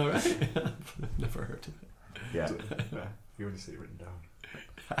 Yeah. All right. Never heard of it. Yeah. You only see it written down.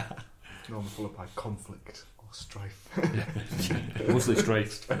 Normally followed by conflict or strife. Mostly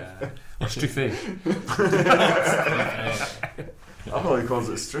strife. Yeah. Or strife. I probably calls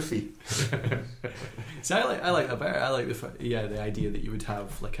it Striffy. So I like that better. I like the idea that you would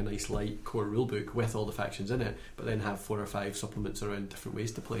have like a nice light core rulebook with all the factions in it, but then have 4 or 5 supplements around different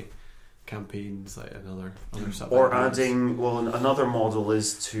ways to play campaigns, like other stuff. Or adding, another model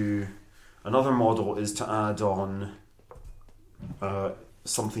is to add on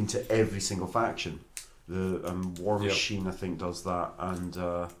something to every single faction. The War Machine, I think, does that, and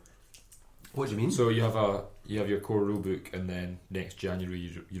what do you mean? So you have your core rulebook, and then next January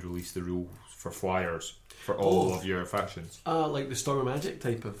you release the rules for flyers for all of your factions. Like the Storm of Magic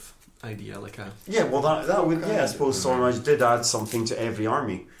type of idea, like a yeah, well that would I suppose Storm Magic did add something to every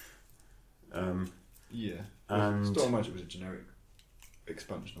army. Yeah. And Storm Magic was a generic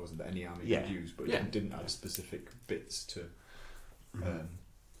expansion, wasn't that any army could use, but it didn't add specific bits to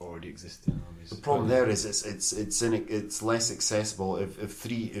already existing armies. the problem there is it's less accessible if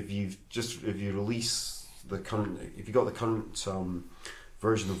you release the current, if you got the current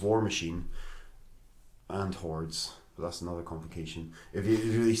version of War Machine and Hordes, but that's another complication. If you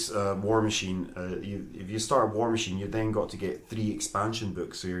release War Machine, if you start a War Machine, you then got to get 3 expansion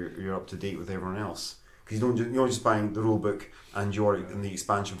books, so you're up to date with everyone else. Because you're not just buying the rule book and the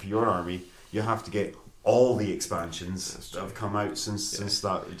expansion for your army. You have to get all the expansions that have come out since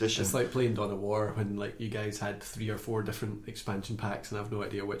that edition. It's like playing Dawn of War when like you guys had 3 or 4 different expansion packs and I have no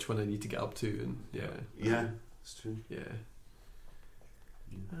idea which one I need to get up to, and yeah, it's true.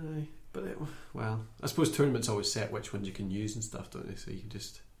 Aye, but I suppose tournaments always set which ones you can use and stuff, don't they? So you can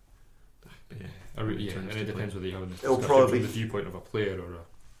just And it depends whether you have It'll discussion probably from the viewpoint of a player or a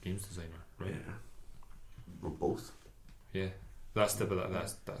games designer, right? Yeah. Well, both. Yeah, that's the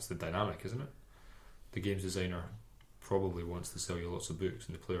dynamic, isn't it? The games designer probably wants to sell you lots of books,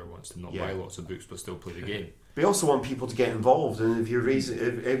 and the player wants to not buy lots of books but still play the game. We also want people to get involved, and if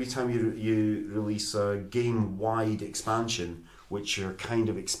every time you release a game-wide expansion, which you're kind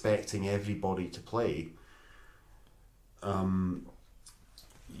of expecting everybody to play,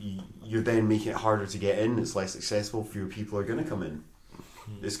 you're then making it harder to get in. It's less accessible. Fewer people are going to come in.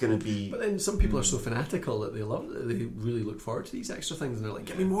 It's going to be. But then some people are so fanatical that they love it. They really look forward to these extra things, and they're like,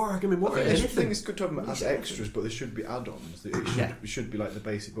 "Give me more, give me more." I think it's good to have them as extras, but they should be add-ons. It should be like the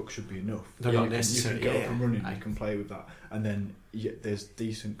basic book should be enough. They're not necessary. You can get up and running. You can play with that, and then there's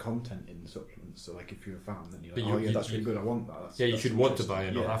decent content in the supplements. So, like if you're a fan, then you're like, that's really good. I want that. You should want to buy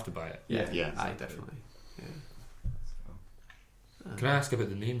it, not have to buy it. Yeah, exactly. I definitely. Yeah. Can I ask about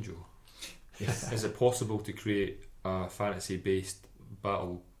the name, Joe? Yes. Is it possible to create a fantasy-based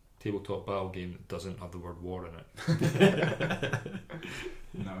tabletop battle game that doesn't have the word war in it?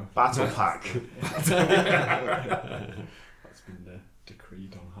 No. Battle Pack. That's been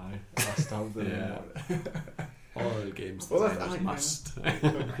decreed on high. Last out there. All the games Well, designers must. I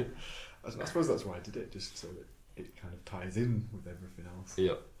suppose that's why I did it, just so that it kind of ties in with everything else.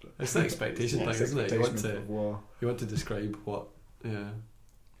 Yep. It's the expectation thing, isn't it? You want to describe what. Yeah.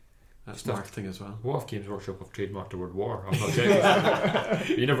 That's marketing as well. What if Games Workshop have trademarked the word war? I'm not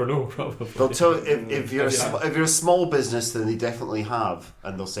joking. You never know. Probably. They'll tell if you're a small business, then they definitely have,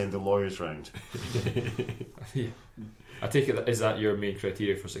 and they'll send the lawyers round. Yeah. I take it, is that your main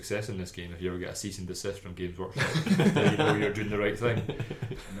criteria for success in this game? If you ever get a cease and desist from Games Workshop, then you know you're doing the right thing.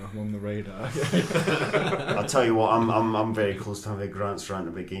 No, I'm on the radar. I'll tell you what, I'm very close to having Grant's rant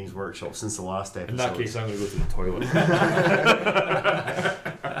about Games Workshop since the last episode. In that case, I'm going to go to the toilet.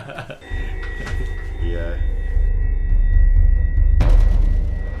 Yeah.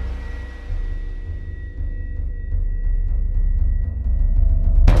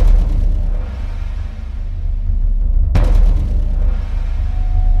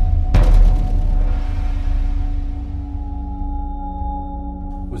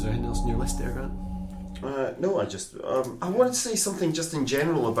 just I wanted to say something just in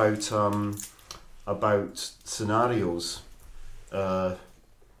general about scenarios, the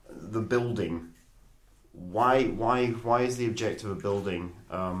building. Why is the objective of building?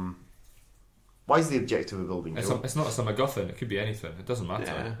 Why is the objective of building? It's not a MacGuffin. It could be anything. It doesn't matter.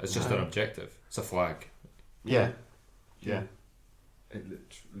 Yeah. It's just an objective. It's a flag. Yeah. It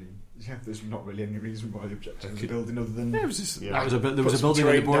literally, there's not really any reason why the objective of the building other than There was just, Yeah. that was a bit. There was a building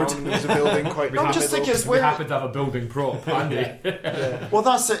on the board. There was a building quite. No, I'm just thinking it's We where. happen to have a building prop handy. Well,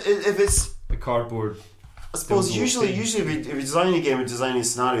 that's it. If it's, The cardboard. I suppose Build usually thing. if you're designing a game or designing a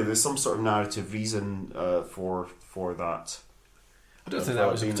scenario, there's some sort of narrative reason for that. I don't think Well,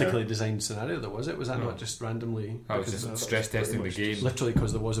 that was a being particularly designed scenario, though, was it? Was that No. not just randomly? I was because just that was stress testing the pretty much game. literally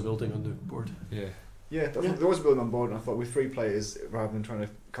because there was a building on the board. Yeah. Yeah, there was a building on board, and I thought with 3 players, rather than trying to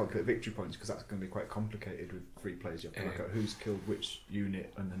calculate victory points, because that's going to be quite complicated with 3 players, you have to work out who's killed which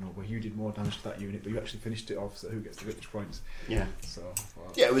unit, and then you did more damage to that unit, but you actually finished it off, so who gets the victory points? Yeah. So I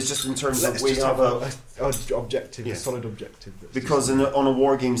thought, Yeah, it was just in terms let's of we just have have a a objective, Yeah. a solid objective. because on a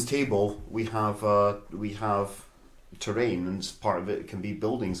war games table we have terrain, and part of it can be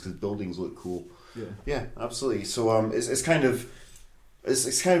buildings because buildings look cool. yeah. Yeah, absolutely. So it's kind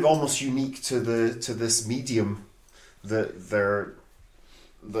of almost unique to this medium that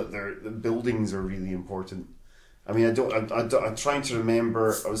the buildings are really important. I mean, I'm trying to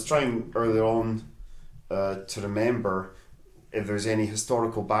remember. I was trying earlier on to remember if there's any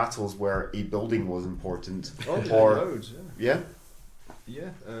historical battles where a building was important. Oh, yeah, Or- loads, Yeah. yeah.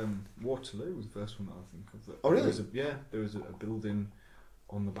 Waterloo was the first one that I think of. That Oh, really? There was a building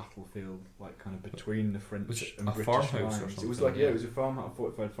on the battlefield, like kind of between the French Was it and a British farmhouse or lines. something? It was like it was a farmhouse, a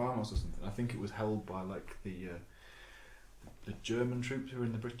fortified farmhouse or something. I think it was held by like the German troops who were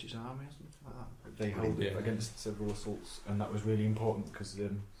in the British Army or something like that. They held it Yeah. against several assaults, and that was really important because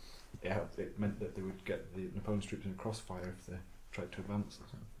it meant that they would get the Napoleon's troops in a crossfire if they tried to advance.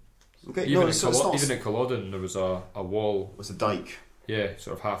 Okay. Even, No, at so it's not. even at Culloden, there was a wall, It was a dike. yeah,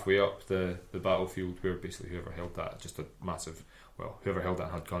 sort of halfway up the battlefield where basically whoever held that, just a massive, well, whoever held that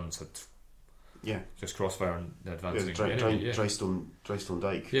and had guns had Yeah. just crossfire and It was advancing. a dry, enemy, yeah. dry stone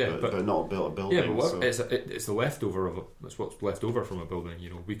dike. Yeah, but not built a building. Yeah, but what, so. it's the leftover of it's what's left over from a building. You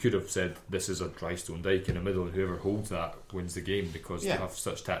know, we could have said this is a dry stone dike in the middle, and whoever holds that wins the game because Yeah. they have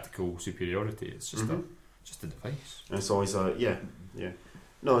such tactical superiority. It's just Mhm. just a device. And it's always yeah.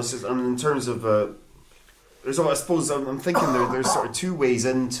 No, it's just, in terms of there's I suppose I'm thinking there's sort of two ways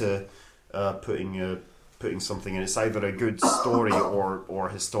into putting something in. It's either a good story or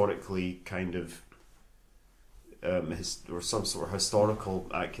historically kind of or some sort of historical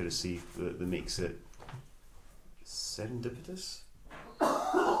accuracy that makes it serendipitous.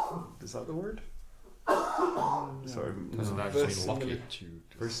 Is that the word? Sorry, Doesn't no. actually mean lucky. Verisimilitude.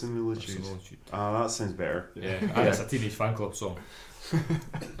 Verisimilitude. Verisimilitude. Ah, that sounds better. Yeah, and it's a Teenage Fan Club song.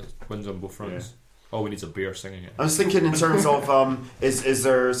 Wins on both fronts. All we need is a bear singing it. I was thinking in terms of is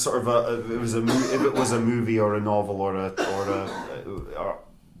there sort of if it was a movie or a novel or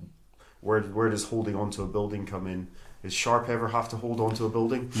where does holding onto a building come in? Is Sharp ever have to hold onto a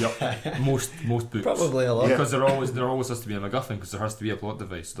building? Yep. most books. Probably a lot. Yeah. Because there always has to be a MacGuffin because there has to be a plot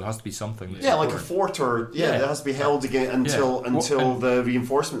device. There has to be something. That's Yeah, like a important. fort or Yeah. it has to be held again until Well, and- the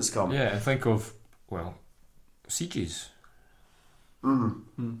reinforcements come. Yeah, and think of sieges.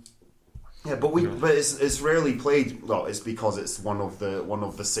 Mm-hmm. Yeah, but it's rarely played. Well, it's because it's one of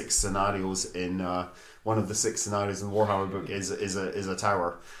the 6 scenarios in one of the 6 scenarios in the Warhammer book is a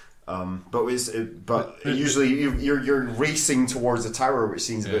tower. But usually you're racing towards a tower, which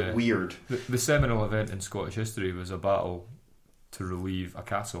seems a bit weird. The seminal event in Scottish history was a battle to relieve a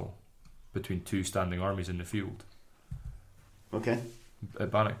castle between 2 standing armies in the field Okay.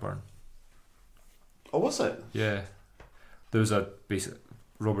 at Bannockburn. Oh, was it? Yeah, there was a basic.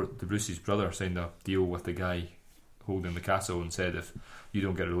 Robert de Bruce's brother signed a deal with the guy holding the castle and said if you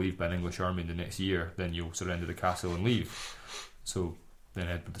don't get relieved by an English army in the next year, then you'll surrender the castle and leave. So then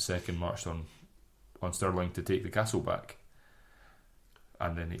Edward II marched on Stirling to take the castle back,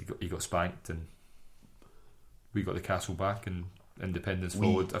 and then he got spanked, and we got the castle back, and independence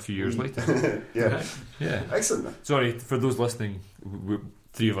followed a few years later. Yeah. Yeah. Excellent. Sorry for those listening.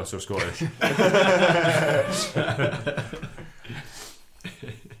 3 of us are Scottish.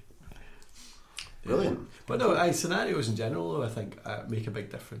 Brilliant. But no, scenarios in general, though, I think make a big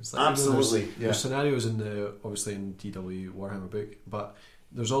difference. Like, Absolutely. There's scenarios in obviously in DW Warhammer book, but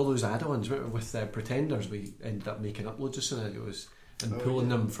there's all those add-ons. With Pretenders, we ended up making up loads of scenarios and pulling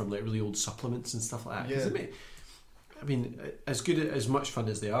them from like really old supplements and stuff like that. 'Cause I mean, as much fun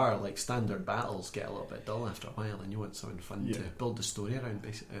as they are, like standard battles get a little bit dull after a while, and you want something fun to build the story around,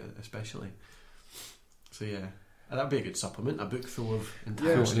 especially. So yeah. that'd be a good supplement. A book full of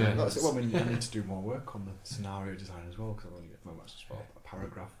Yeah, entire that's it. Well, I need to do more work on the scenario design as well, because I've only got my much as well. A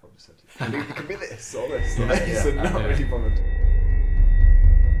paragraph, I just said, it could be this or this or this, and not really bothered.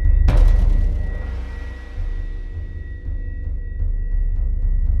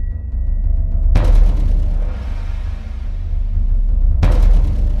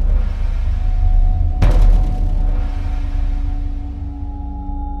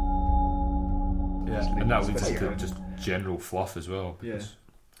 Yeah. And that leads into just general fluff as well. Because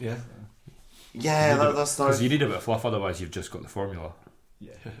Yeah. That's not. Because you need a bit of fluff, otherwise you've just got the formula.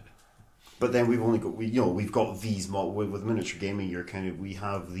 Yeah. But then we've only got we've got these with miniature gaming. We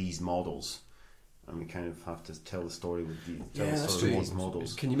have these models, and we kind of have to tell the story with these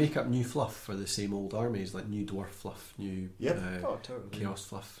models. Can you make up new fluff for the same old armies, like new dwarf fluff, new Totally. chaos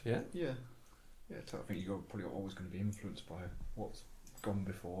fluff? Yeah. Yeah. I think you're probably always going to be influenced by what's gone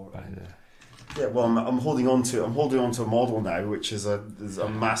before. Yeah, well, I'm holding on to a model now, which is a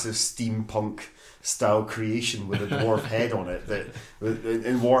massive steampunk style creation with a dwarf head on it that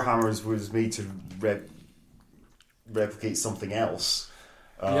in Warhammers was made to replicate something else.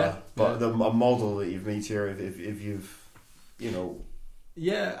 But a model that you've made here, if you've,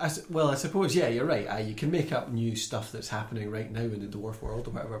 Yeah, I suppose, you're right. You can make up new stuff that's happening right now in the dwarf world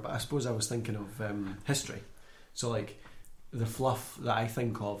or whatever, but I suppose I was thinking of history. So, like, the fluff that I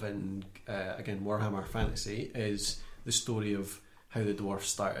think of in, again, Warhammer Fantasy is the story of how the dwarves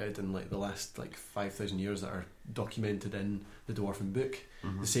started in, like, the last, 5,000 years that are documented in the Dwarven Book.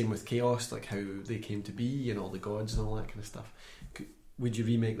 Mm-hmm. The same with Chaos, like, how they came to be and all the gods and all that kind of stuff. Would you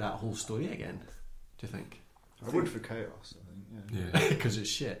remake that whole story again, do you think? I would for Chaos, I think, yeah. Because it's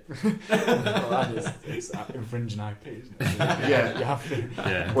shit. It's infringing IP, isn't it? Yeah. You have to.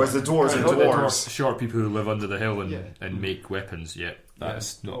 Yeah. Whereas the dwarves are dwarves. Short people who live under the hill and make weapons,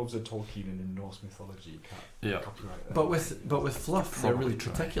 that's not... Elves are Tolkien and in Norse mythology, you can't copyright that. But with fluff, they're really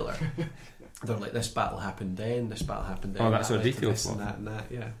particular. They're like, this battle happened then, this battle happened then. Oh, that's our detail fluff. And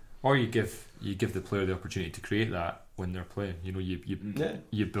that, yeah. Or you give the player the opportunity to create that when they're playing.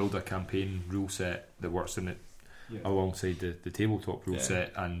 You build a campaign rule set that works in it alongside the tabletop rule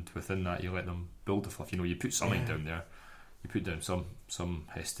set, and within that you let them build the fluff. You put something down there. You put down some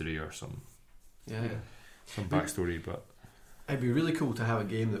history or some backstory, but it'd be really cool to have a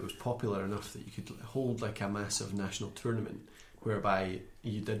game that was popular enough that you could hold like a massive national tournament whereby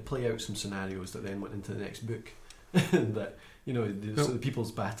you did play out some scenarios that then went into the next book. That so the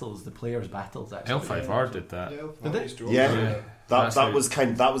people's battles, the players' battles. Actually, L5R did that.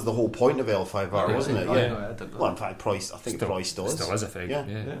 That was the whole point of L5R, wasn't it? Yeah. No, I didn't know. Well, in fact, I think it probably still is. Still is a thing.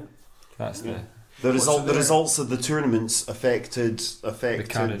 Yeah. That's the results of the tournaments affected the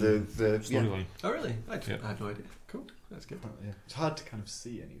storyline. Oh, really? I had no idea. Cool. That's good. Yeah. It's hard to kind of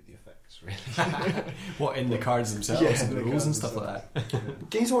see any of the effects, really. What, in the cards themselves and the rules and stuff like that?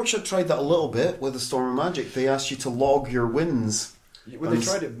 Games Workshop tried that a little bit with the Storm of Magic. They asked you to log your wins. Well, they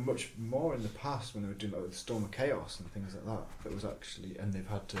tried it much more in the past when they were doing the Storm of Chaos and things like that. It was actually, and they've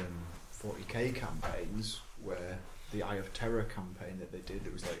had 40k campaigns where the Eye of Terror campaign that they did,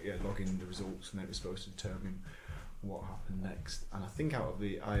 it was logging the results, and it was supposed to determine what happened next. And I think out of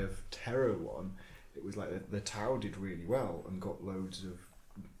the Eye of Terror one, it was like the Tau did really well and got loads of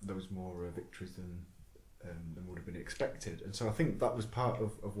those more victories than would have been expected. And so I think that was part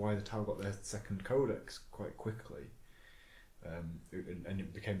of why the Tau got their second codex quite quickly. And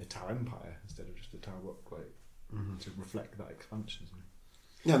it became the Tau Empire instead of just the Tau Book, to reflect that expansion.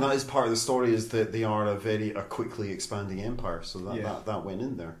 Yeah, and that is part of the story, is that they are a quickly expanding empire, so that went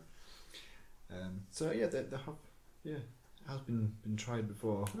in there. They have, it has been tried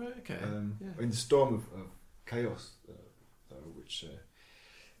before. Right, okay. In the Storm of Chaos, though, which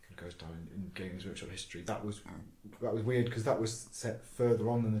goes down in Games Workshop history, that was weird because that was set further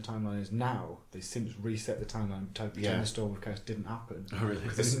on than the timeline is now. They since reset the timeline to pretend the Storm of Chaos didn't happen. Oh, really?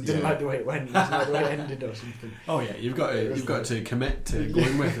 Because they didn't like the way it went, didn't like the way it ended or something. Oh yeah, you've got to commit to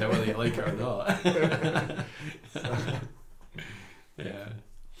going with it whether you like it or not. Yeah.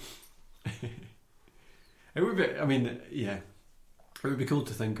 It would be. I mean, yeah. It would be cool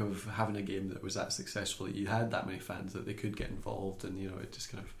to think of having a game that was that successful that you had that many fans that they could get involved, and it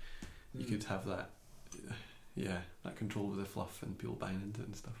just kind of you could have that, that control with the fluff and people buying into it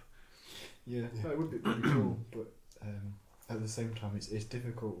and stuff. Yeah, it would be pretty cool, but at the same time, it's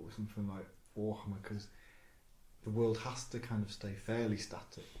difficult with something like Warhammer because the world has to kind of stay fairly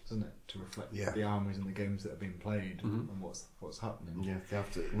static, doesn't it, to reflect the armies and the games that are being played and what's happening. Yeah, they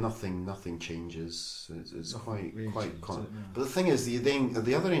have to. Nothing changes. It's quite constant. But the thing is,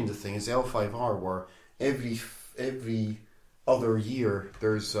 the other end of the thing is L5R, where every other year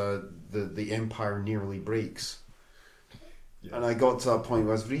there's the empire nearly breaks. Yeah. And I got to that point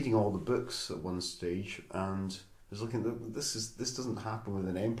where I was reading all the books at one stage, and I was looking at this doesn't happen with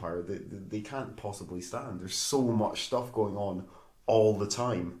an empire. They can't possibly stand. There's so much stuff going on all the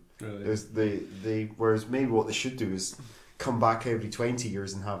time. Really? Whereas maybe what they should do is come back every 20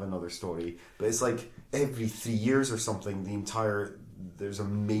 years and have another story. But it's like every 3 years or something, there's a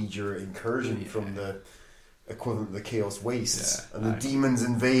major incursion from the equivalent of the Chaos Wastes, and the demons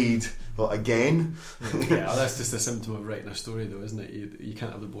invade. But again, well, that's just a symptom of writing a story, though, isn't it? You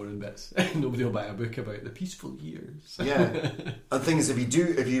can't have the boring bits. Nobody will buy a book about the peaceful years. Yeah, and the thing is,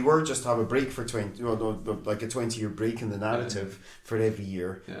 if you were just to have a break for 20, like a 20-year break in the narrative for every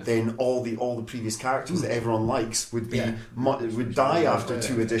year, then all the previous characters that everyone likes would die after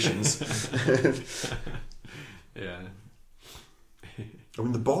 2 editions. Yeah. I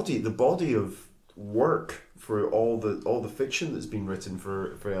mean, the body of work for all the fiction that's been written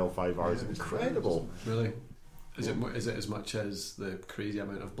for L5R is incredible. Really? Is it as much as the crazy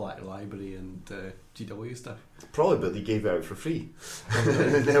amount of Black Library and GW stuff? Probably, but they gave it out for free.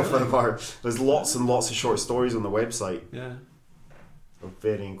 In L5R, there's lots and lots of short stories on the website. Yeah. Of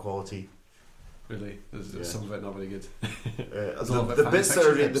varying quality. Really? There's some of it not very good. The bits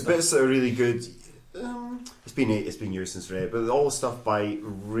that are really good. It's been years since I read it, but all the stuff by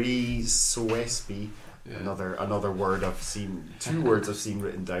Ray Soesby. Yeah. Another word I've seen, 2 words I've seen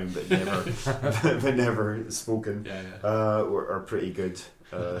written down but never spoken. Are pretty good.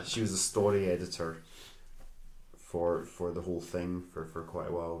 She was a story editor for the whole thing for quite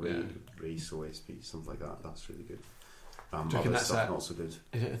a while. Ray Soesby, something like that. That's really good. Other stuff not so good.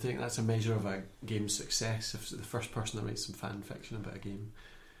 I think that's a measure of a game's success. If it's the first person that writes some fan fiction about a game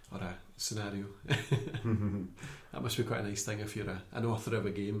or a scenario. That must be quite a nice thing if you're an author of a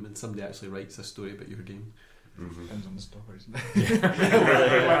game and somebody actually writes a story about your game. Depends on the story, isn't it?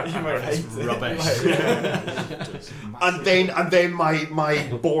 You might hate rubbish. And then my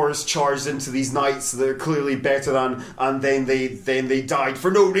boars charged into these knights that are clearly better than, and then they died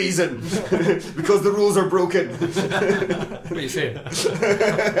for no reason because the rules are broken. What are you saying?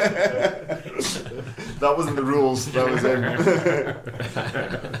 That wasn't the rules. That was him.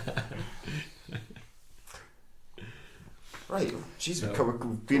 Right, jeez,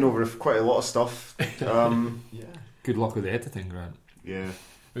 we've been over quite a lot of stuff. Good luck with the editing, Grant. Yeah.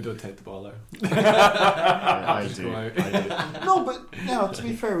 We don't tend to bother. I do. No, but to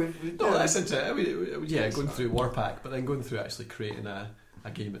be fair, that's interesting. I mean, going through Warpack, but then going through actually creating a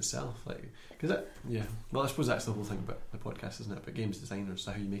game itself, well, I suppose that's the whole thing about the podcast, isn't it? But games designers,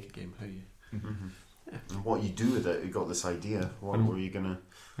 so how you make a game, how you. And what you do with it. You got this idea. What were you gonna?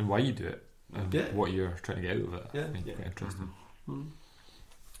 And why you do it? What you're trying to get out of it. Yeah. I think quite interesting.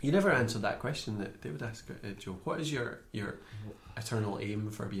 You never answered that question that David asked, Joe. What is your eternal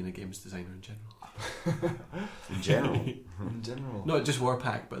aim for being a games designer in general? In general? Not just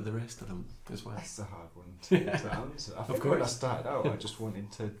Warpack, but the rest of them as well. That's a hard one to answer. I think when I started out, I just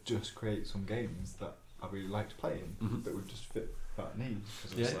wanted to just create some games that I really liked playing that would just fit that need.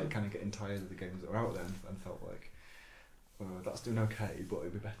 Because I was kind of getting tired of the games that were out there and felt like, that's doing okay, but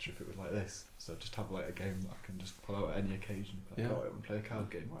it'd be better if it was like this. So just have a game that I can just pull out at any occasion. If I got it and play a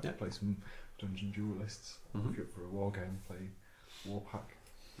card game, play some Dungeon Duelists. If you're up for a Wargame, play Warpack.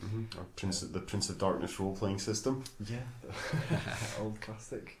 Or the Prince of Darkness role-playing system. Yeah, old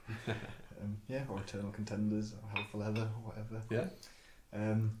classic. Or Eternal Contenders, or Hell for Leather, or whatever. Yeah.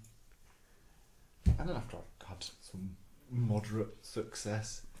 And then after I've had some moderate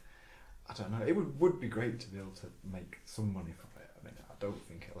success, I don't know, it would be great to be able to make some money from it. I mean, I don't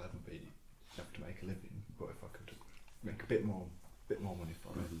think it'll ever be enough to make a living, but if I could make a bit more money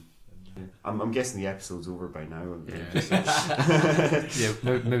from it. Then, I'm guessing the episode's over by now.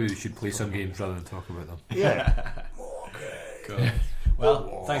 Maybe we should play some games rather than talk about them. Yeah. Cool.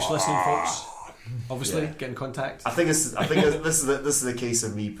 Well, thanks for listening, folks. Obviously, get in contact. I think this is the case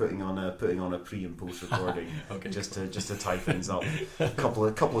of me putting on a pre and post recording, just to tie things up. A couple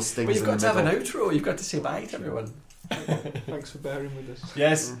of stings. But you've got to have an outro. You've got to say bye to everyone. Thanks for bearing with us.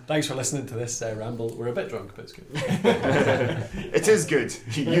 Yes, thanks for listening to this ramble. We're a bit drunk, but it's good. It is good.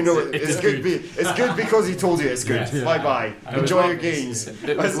 It's good. It's good because he told you it's good. Yeah. Bye bye. Enjoy your games.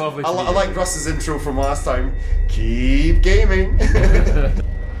 It was lovely. I like Russ's intro from last time. Keep gaming.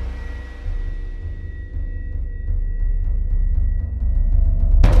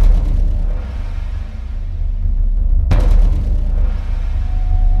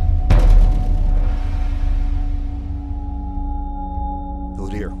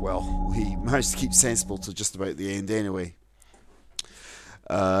 We managed to keep sensible till just about the end anyway.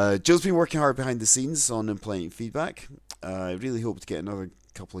 Joe's been working hard behind the scenes on implementing feedback. I really hope to get another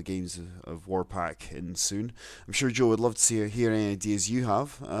couple of games of Warpack in soon. I'm sure Joe would love to hear any ideas you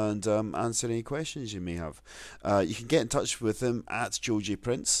have and answer any questions you may have. You can get in touch with him at Joe J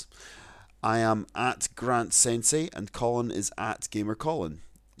Prince. I am at Grant Sensei, and Colin is at Gamer Colin.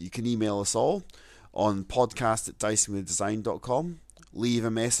 You can email us all on podcast@dicingwithdesign.com. Leave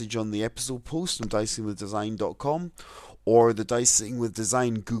a message on the episode post on dicingwithdesign.com or the Dicing with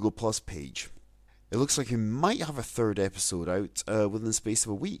Design Google Plus page. It looks like we might have a third episode out within the space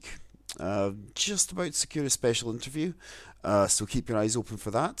of a week. Just about to secure a special interview, so keep your eyes open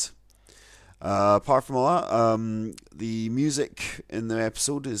for that. Apart from all that, the music in the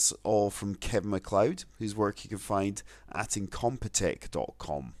episode is all from Kevin MacLeod, whose work you can find at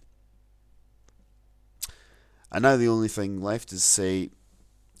incompetech.com. And now the only thing left is to say,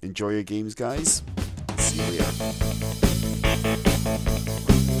 enjoy your games, guys. See you later.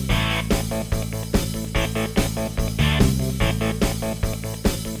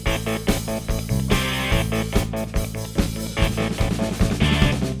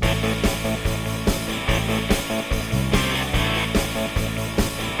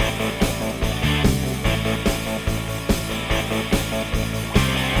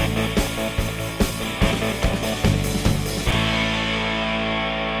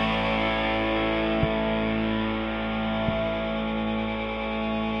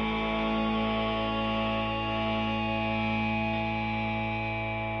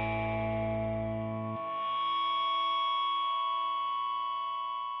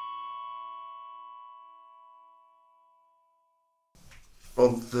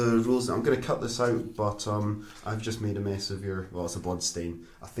 Well, the rules, I'm going to cut this out, but I've just made a mess of your, well, it's a blood stain.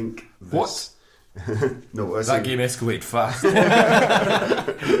 I think this... What? No, I That game escalated fast.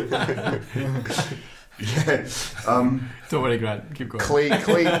 Yeah. Don't worry, Grant. Keep going.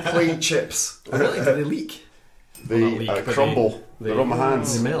 Clay chips. Oh, really? Do they leak? They Well, not leak, but crumble. They're on my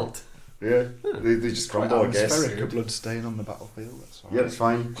hands. They melt. Yeah, they just crumble, I guess. Atmospheric, a blood stain on the battlefield. That's all Yeah, it's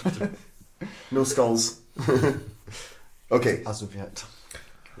fine. No skulls. Okay. As of yet.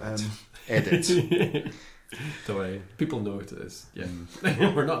 Edit. Don't worry. People know what it is. Yeah.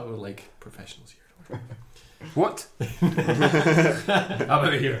 We're not like professionals here. What? I'm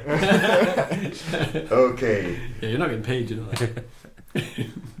out of here. Okay. Yeah, you're not getting paid, you know that.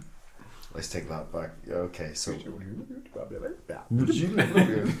 Let's take that back. Okay, so...